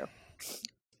 that's true.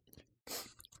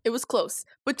 It was close.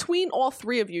 Between all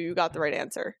 3 of you, you got the right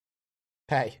answer.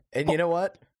 Hey, and you know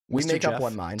what? We Mr. make Jeff, up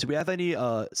one mind. Do we have any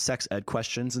sex ed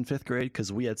questions in 5th grade?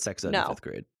 Because we had sex ed No. in 5th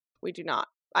grade. We do not.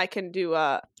 I can do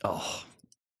Oh.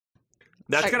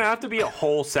 That's gonna have to be a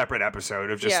whole separate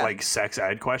episode of just Yeah. like sex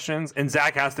ed questions, and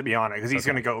Zach has to be on it because he's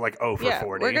gonna go like 0 for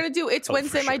 40. we're gonna do it's Oh, for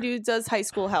Wednesday. My sure. dude does high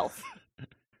school health.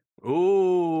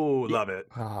 Ooh, love it.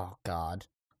 Oh God.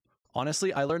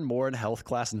 Honestly, I learned more in health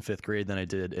class in 5th grade than I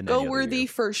did in Go any other Worthy year.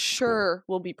 for sure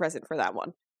will be present for that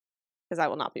one because I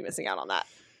will not be missing out on that.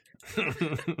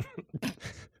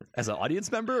 As an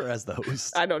audience member or as the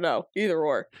host? I don't know. Either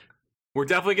or. We're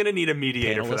definitely gonna need a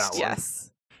mediator for that Panelist? one.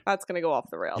 Yes. That's going to go off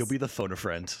the rails. You'll be the phone a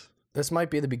friend. This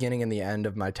might be the beginning and the end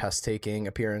of my test taking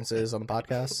appearances on the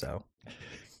podcast. So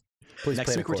please Next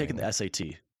plan week we're taking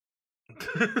accordingly. the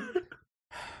SAT.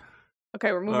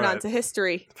 Okay, we're moving All on right. to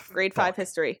history. Grade 5 Fuck.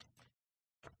 history.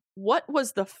 What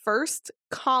was the first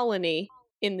colony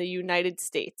in the United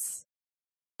States?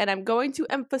 And I'm going to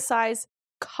emphasize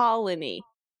colony.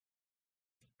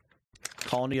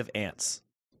 Colony of ants.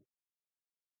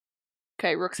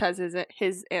 Okay, Rooks has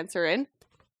his answer in.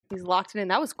 He's locked it in.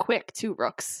 That was quick too,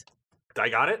 Rooks. I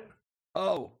got it.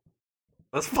 Oh,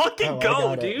 Let's fucking Oh, I go,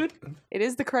 got it. dude. It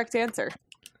is the correct answer.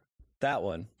 that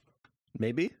one.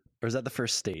 Maybe? Or is that the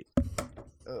first state?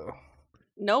 Ugh.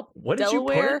 Nope. What did you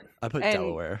Delaware put? I put and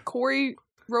Delaware. Corey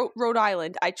wrote Rhode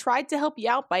Island. I tried to help you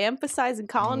out by emphasizing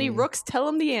colony. Rooks, tell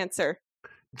him the answer.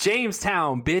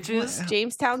 Jamestown, bitches.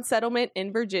 Jamestown settlement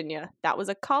in Virginia. That was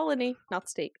a colony, not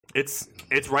state. It's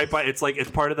right by. It's like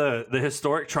it's part of the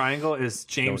historic triangle is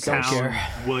Jamestown, care.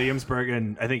 Williamsburg,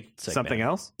 and I think Sick, something man.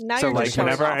 else. Now so you're like just showing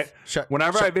whenever off.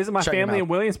 whenever I visit my shut your family in mouth.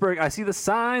 Williamsburg, I see the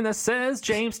sign that says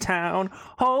Jamestown.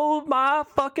 Hold my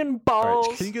fucking All balls.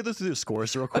 right, can you get us through the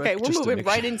scores real quick? Okay, we're just to moving make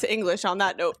right sure- into English on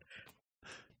that note.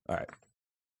 All right.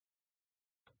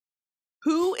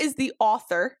 Who is the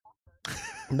author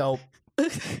Nope.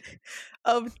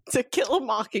 of To Kill a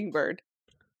Mockingbird?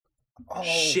 Oh,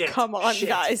 Shit. come on, shit,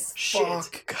 guys. Shit.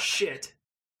 Fuck. Shit.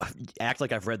 Act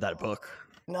like I've read that book.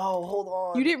 no, hold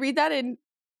on. You didn't read that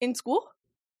in school?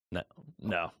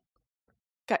 No.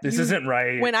 God, This you- isn't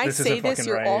right. When I This say isn't this, fucking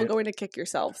you're right. all going to kick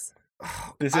yourselves.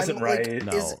 This I'm, isn't like, right.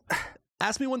 No. Is,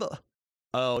 Ask me when the.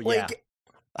 Oh, like,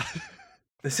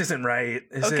 This isn't right.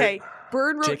 Is Okay, it?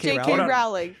 Bird wrote J.K. J.K. Rowling?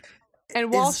 Rowling.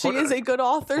 And while Is- she is a good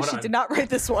author, Hold she on. did not write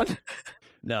this one.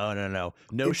 No. No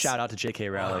It's- shout out to J.K.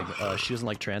 Rowling. She doesn't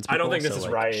like trans people. I don't think this so, is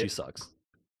like, right. She sucks.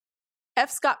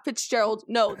 F. Scott Fitzgerald.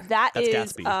 No, That's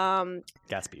is Gatsby.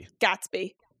 Gatsby.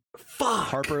 Gatsby. Fuck.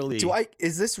 Harper Lee.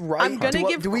 is this right? I'm gonna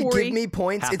give do we Corey- give me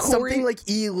points? Half It's Corey- something like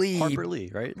E. Lee. Harper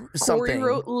Lee, right? Corey Something.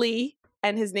 wrote Lee,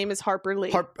 and his name is Harper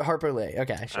Lee. Harper Lee.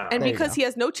 Okay, sure. and There you because go. he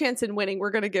has no chance in winning,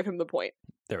 we're going to give him the point.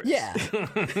 There it is.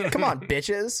 Yeah. Come on,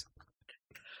 bitches.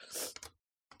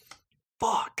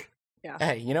 Fuck.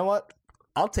 Hey, you know what?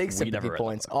 I'll take We sympathy never read that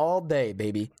points book. all day,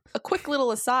 baby. A quick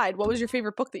little aside, what was your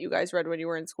favorite book that you guys read when you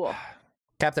were in school?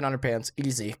 Captain Underpants,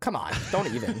 easy. Come on,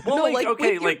 don't even. Well, no, like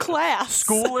okay, with your like class.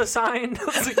 school assigned.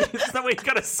 It's not way you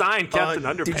got to sign Captain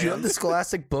Underpants. Did you have the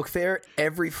Scholastic Book Fair?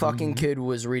 Every fucking kid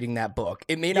was reading that book.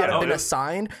 It may not Yeah, have been yeah.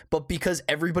 assigned, but because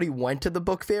everybody went to the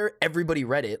book fair, everybody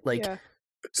read it. Like, Yeah.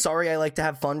 sorry, I like to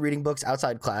have fun reading books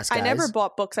outside class, guys. I never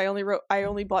bought books. I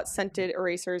only bought scented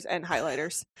erasers and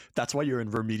highlighters. That's why you're in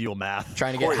remedial math.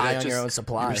 Trying to get Corey, high that on your just- own You're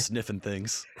supply. sniffing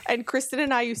things. And Kristen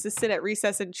and I used to sit at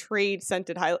recess and trade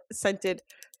scented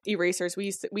erasers.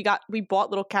 We bought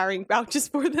little carrying pouches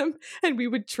for them, and we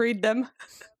would trade them.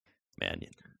 Man,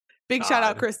 Big shout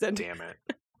out, God Kristen. Damn it.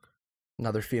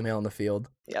 Another female in the field.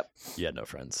 you had no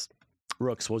friends.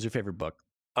 Rooks, what was your favorite book?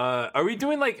 Are we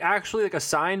doing like actually like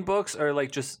assigned books or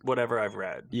like just whatever I've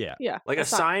read? Yeah. Yeah, Like assi-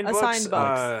 assigned books. assigned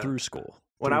books. Through school.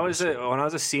 When Through I was school. when I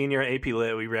was a senior at AP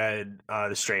Lit, we read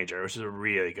The Stranger, which is a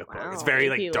really good book. It's Wow, very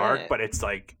AP like dark, Lit. but it's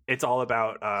like it's all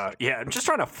about yeah. I'm just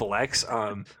trying to flex.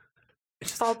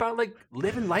 It's just all about like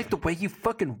living life the way you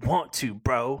fucking want to,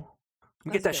 bro.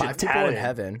 Get that That's shit Five People tatted in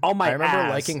Heaven. on my I remember ass.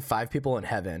 liking Five People in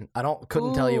Heaven.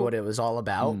 Couldn't tell you Ooh. what it was all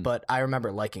about, Mm. but I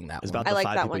remember liking that It's one. about I the like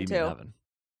 5 that people one you meet in too. heaven.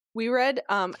 We read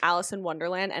Alice in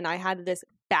Wonderland, and I had this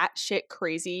batshit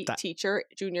crazy That- teacher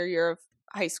junior year of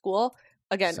high school.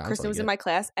 Again, Sounds Kristen like was in it. my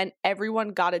class, and everyone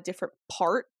got a different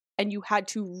part, and you had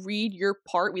to read your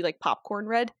part. We like popcorn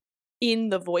read in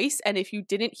the voice, and if you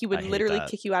didn't, he would I hate literally that.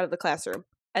 kick you out of the classroom,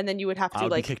 and then you would have to I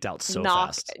would like be kicked out so knock.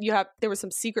 fast. There was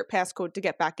some secret passcode to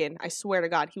get back in. I swear to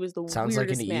God, he was the Sounds like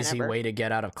weirdest an man easy ever. way to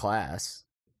get out of class.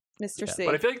 Mr. Yeah, C.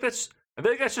 But I feel like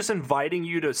that's just inviting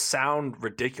you to sound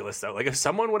ridiculous though. Like if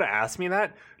someone would have asked me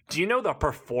that, do you know the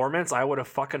performance I would have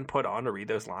fucking put on to read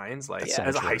those lines? Like That's so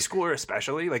as a true. high schooler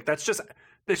especially, like that's just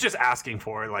asking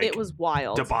for like It was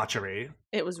wild. debauchery.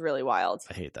 It was really wild.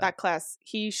 I hate that. That class,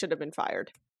 he should have been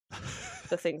fired.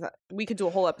 The things that we could do a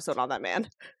whole episode on that man.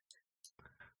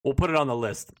 We'll put it on the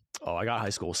list. Oh, I got high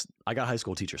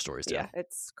school teacher stories too. Yeah,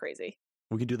 it's crazy.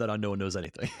 We can do that on No One Knows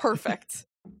Anything. Perfect.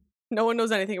 No one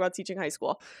knows anything about teaching high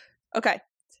school. Okay.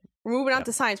 We're moving on Yep.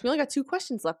 to science. We only got 2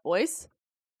 questions left, boys.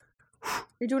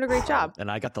 You're doing a great job. And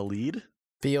I got the lead.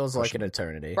 Feels like an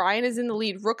eternity. Brian is in the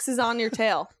lead. Rooks is on your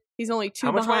tail. He's only 2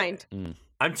 How much am I- behind.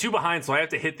 I'm 2 behind, so I have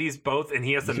to hit these both, and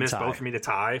he has to You can miss tie. both for me to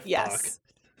tie. Yes.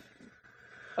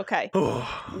 Okay. Fuck.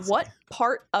 What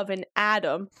part of an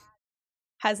atom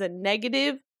has a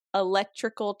negative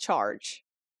electrical charge?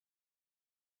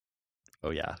 Oh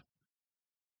yeah.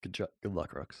 Good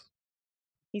luck, Rooks.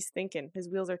 He's thinking. His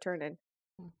wheels are turning.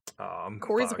 I'm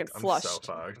Corey's fucked. looking I'm flushed.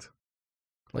 so fucked.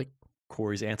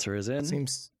 Corey's answer is in.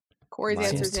 Seems Corey's Mine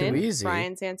answer seems is too in. easy.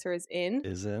 Brian's answer is in.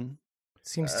 Is in.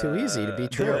 too easy to be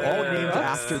true. They're all named Uh,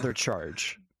 after their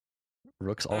charge.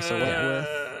 Rooks also went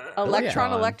with.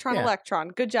 Electron, yeah. electron, Yeah. electron.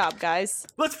 Good job, guys.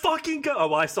 Let's fucking go. Oh,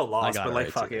 well, I still lost, got but it like,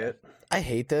 right, fuck too. it. I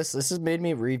hate this. This has made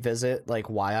me revisit like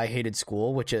why I hated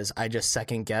school, which is I just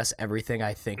second guess everything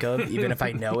I think of, even if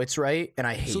I know it's right, and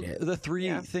I hate So it. the three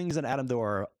Yeah. things in atom though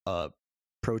are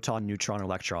proton, neutron,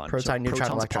 electron. Proton, neutron,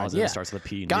 proton's electron. positive, Yeah. starts with a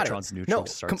P. Got it. Neutron's neutral No,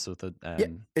 starts with a N. Yeah,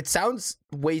 it sounds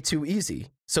way too easy.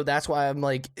 So that's why I'm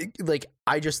like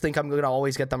I just think I'm gonna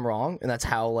always get them wrong, and that's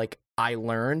how like I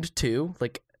learned too.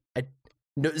 Like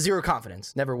zero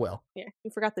confidence, never will Yeah,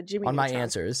 you forgot the Jimmy on my Neutron.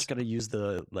 answers. Just gotta use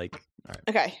the like. All right.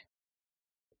 Okay.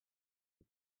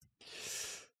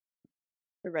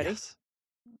 We ready? Yes.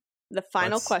 The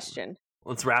final Let's- question.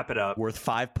 Let's wrap it up. Worth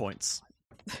 5 points.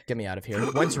 Get me out of here.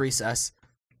 When's recess?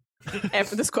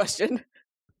 After this question.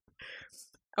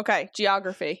 Okay,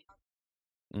 geography.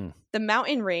 Mm. The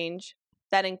mountain range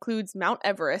that includes Mount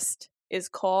Everest is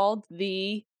called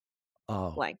the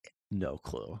Oh, blank. no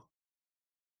clue.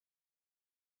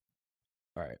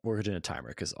 All right, we're doing a timer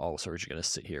because also we're just gonna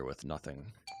sit here with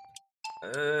nothing.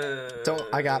 Don't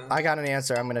I got an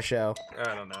answer. I'm gonna show.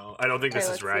 I don't know. I don't think Okay, this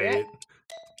let's is see right. it.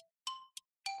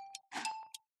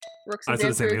 Rooks' I said the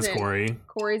answer same is as in. Corey.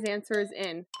 Corey's answer is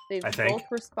in. They've I think.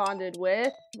 both responded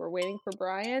with. We're waiting for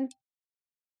Brian.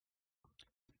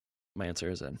 My answer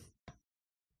is in.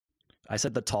 I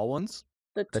said the tall ones.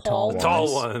 The The tall tall ones.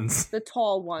 Tall ones. The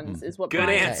tall ones is what Good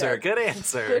Brian answer. said. Good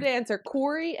answer. Good answer.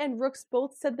 Corey and Rooks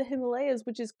both said the Himalayas,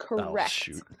 which is correct. Oh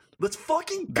shoot, Let's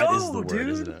fucking that go, is the word, dude.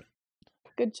 isn't it?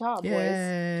 Good job,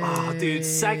 boys. Oh, dude,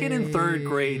 second and third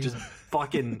grade just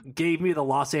fucking gave me the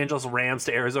Los Angeles Rams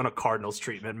to Arizona Cardinals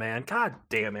treatment, man. God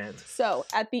damn it. So,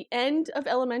 at the end of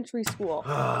elementary school,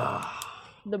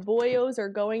 the boyos are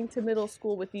going to middle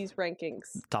school with these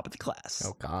rankings. Top of the class.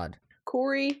 Oh God.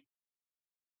 Corey,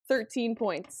 13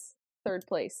 points, third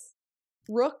place.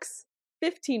 Rooks,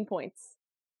 15 points,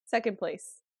 second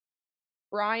place.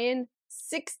 Brian,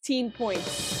 16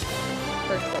 points,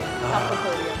 first place. Top of the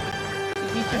podium.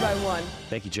 He beat you by 1.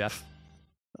 Thank you, Jeff.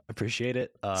 Appreciate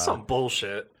it. Some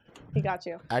bullshit. He got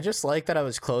you. I just like that I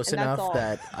was close And that's enough all.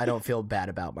 that I don't feel bad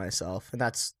about myself, and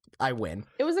that's I win.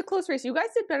 It was a close race. You guys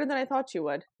did better than I thought you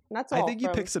would. And that's all. I think you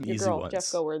from picked some your easy girl, ones. Jeff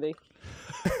Goworthy.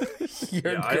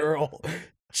 Your Yeah, girl,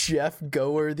 Jeff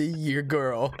Goworthy, your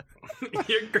girl.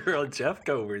 Your girl, Jeff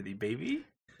Goworthy, baby.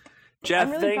 Jeff,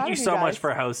 really thank proud you of you so much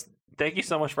guys. for Thank you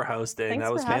so much for hosting. Thanks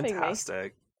that was for having me.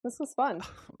 fantastic. This was fun.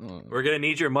 We're gonna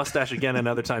need your mustache again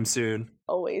another time soon.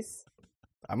 Always.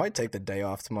 I might take the day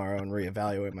off tomorrow and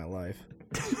reevaluate my life.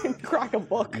 Crack a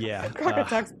book. Yeah. Crack a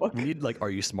textbook. We need like, are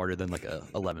you smarter than like a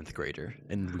 11th grader?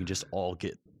 And we can just all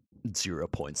get 0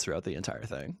 points throughout the entire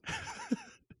thing.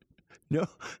 No.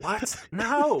 What?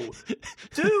 No,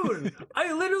 dude!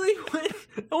 I literally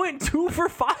went 2 for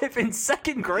 5 in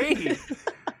second grade.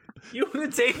 You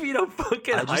want to take me to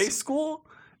fucking high school?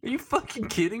 Are you fucking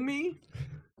kidding me?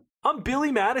 I'm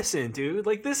Billy Madison, dude.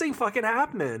 Like, this ain't fucking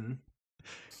happening.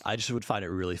 I just would find it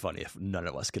really funny if none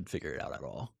of us could figure it out at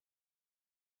all.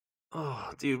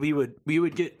 Oh, dude, we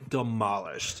would get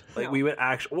demolished. Like, we would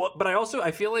actually. Well, but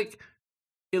I feel like,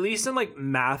 at least in like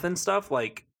math and stuff,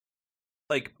 like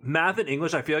math and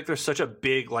English, I feel like there's such a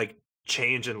big like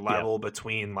change in level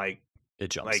between like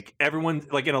It jumps. like everyone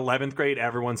like in 11th grade,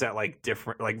 everyone's at like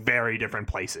different, like very different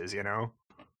places, you know.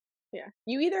 Yeah.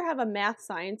 You either have a math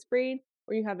science brain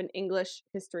or you have an English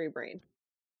history brain.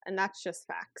 And that's just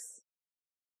facts.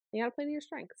 You gotta play to your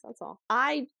strengths, that's all.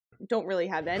 I don't really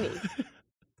have any.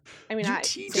 I mean, You I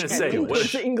teach think I Say, do, but what-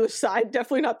 it's the English side,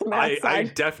 definitely not the math I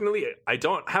side. definitely I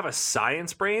don't have a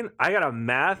science brain. I got a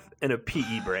math and a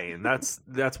PE brain. That's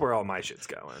where all my shit's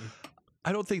going.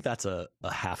 I don't think that's a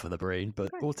half of the brain,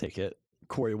 but we'll take it.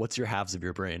 Corey, what's your halves of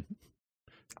your brain?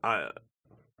 Are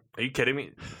you kidding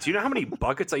me? Do you know how many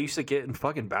buckets I used to get in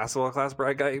fucking basketball class,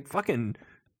 bro? Guy, fucking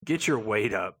get your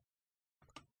weight up.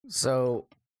 So,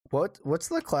 what's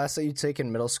the class that you take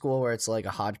in middle school where it's like a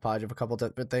hodgepodge of a couple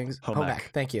different things? Home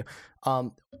ec. Thank you.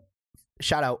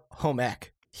 Shout out home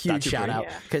ec. Huge That's your shout brain? out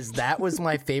Yeah. because that was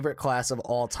my favorite class of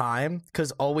all time.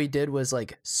 Because all we did was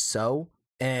like sew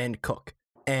and cook,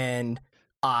 and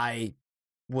I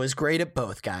was great at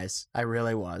both, guys. I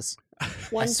really was.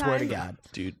 One I swear to time- God.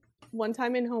 Dude, One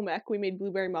time in home ec, we made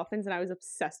blueberry muffins, and I was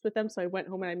obsessed with them. So I went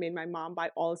home and I made my mom buy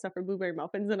all the stuff for blueberry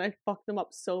muffins, and I fucked them up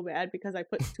so bad because I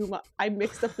put too much. I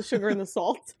mixed up the sugar and the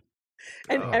salt,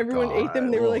 and Oh, everyone ate them.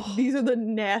 And they were like, God. "These are the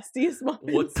nastiest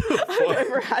muffins What the I've fuck?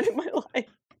 ever had in my life."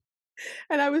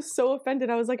 And I was so offended.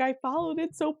 I was like, "I followed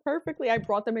it so perfectly." I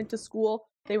brought them into school.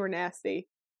 They were nasty,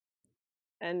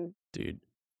 and dude.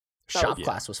 That Shop was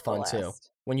class was fun too. blast.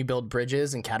 When you build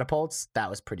bridges and catapults, that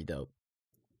was pretty dope.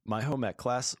 My home ec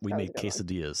class, we That was made a good one.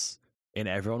 quesadillas, and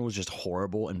everyone was just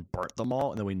horrible and burnt them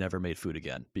all, and then we never made food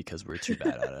again because we were too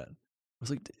bad at it. I was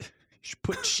like, you should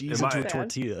put cheese Am into I- a Bad.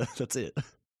 tortilla. That's it.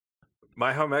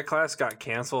 My home ec class got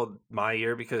canceled my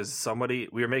year because we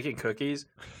were making cookies.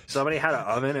 Somebody had an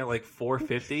oven at like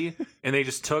 450, and they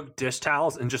just took dish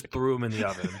towels and just threw them in the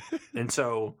oven. And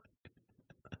so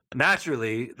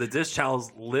naturally, the dish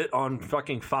towels lit on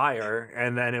fucking fire,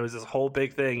 and then it was this whole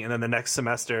big thing. And then the next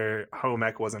semester, home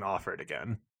ec wasn't offered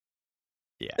again.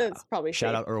 Yeah. that's probably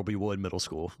Shout safe. out Earl B. Wood Middle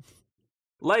School.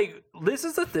 Like, this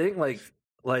is the thing. Like,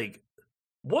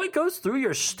 what goes through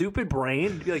your stupid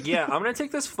brain to be like, yeah, I'm gonna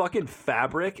take this fucking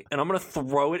fabric and I'm gonna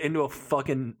throw it into a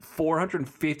fucking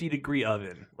 450-degree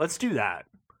oven. Let's do that.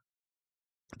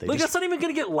 They Like, just, that's not even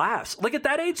gonna get laughs. Like, at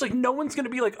that age, like, no one's gonna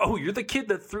be like, oh, you're the kid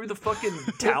that threw the fucking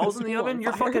towels in the School on oven.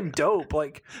 You're fire. fucking dope.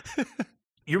 Like,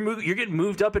 you're getting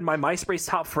moved up in my MySpace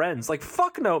top friends. Like,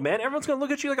 fuck no, man. Everyone's gonna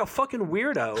look at you like a fucking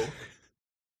weirdo.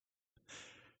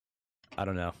 I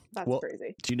don't know. That's well, Oh,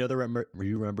 crazy. do you know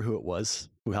you remember who it was?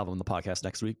 We'll have him on the podcast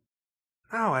next week.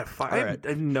 Oh, I right.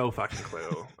 have no fucking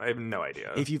clue. I have no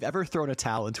idea. If you've ever thrown a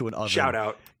towel into an oven Shout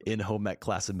out. in home ec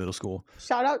class in middle school,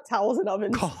 Shout out towels and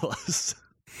ovens. call us.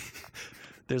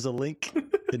 There's a link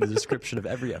in the description of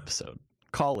every episode.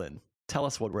 Call in. Tell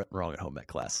us what went wrong at home ec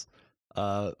class.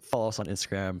 Follow us on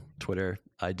Instagram, Twitter,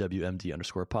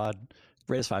 IWMD_pod.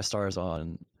 Rate us 5 stars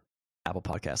on Apple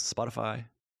Podcasts, Spotify.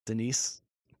 Denise,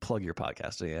 plug your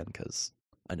podcast again because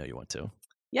I know you want to.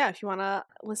 Yeah, if you want to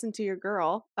listen to your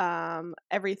girl,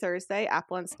 every Thursday,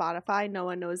 Apple and Spotify, No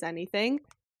One Knows Anything.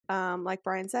 Like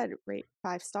Brian said, rate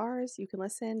 5 stars. You can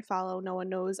listen, follow No One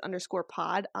Knows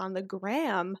 _pod on the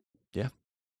gram.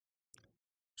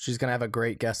 She's gonna have a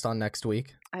great guest on next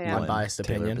week. I My am. biased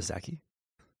Taylor opinion. Bizaki.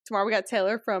 Tomorrow we got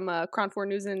Taylor from Crown 4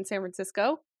 News in San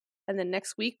Francisco. And then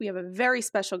next week we have a very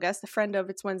special guest, a friend of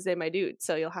It's Wednesday, My Dude.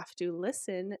 So you'll have to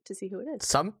listen to see who it is.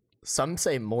 Some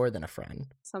say more than a friend.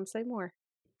 Some say more.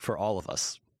 For all of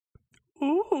us.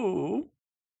 Ooh.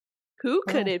 Who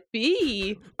could it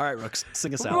be? All right, Rooks,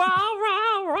 sing us out. Rah,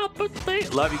 rah, rah,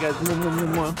 Love you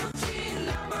guys.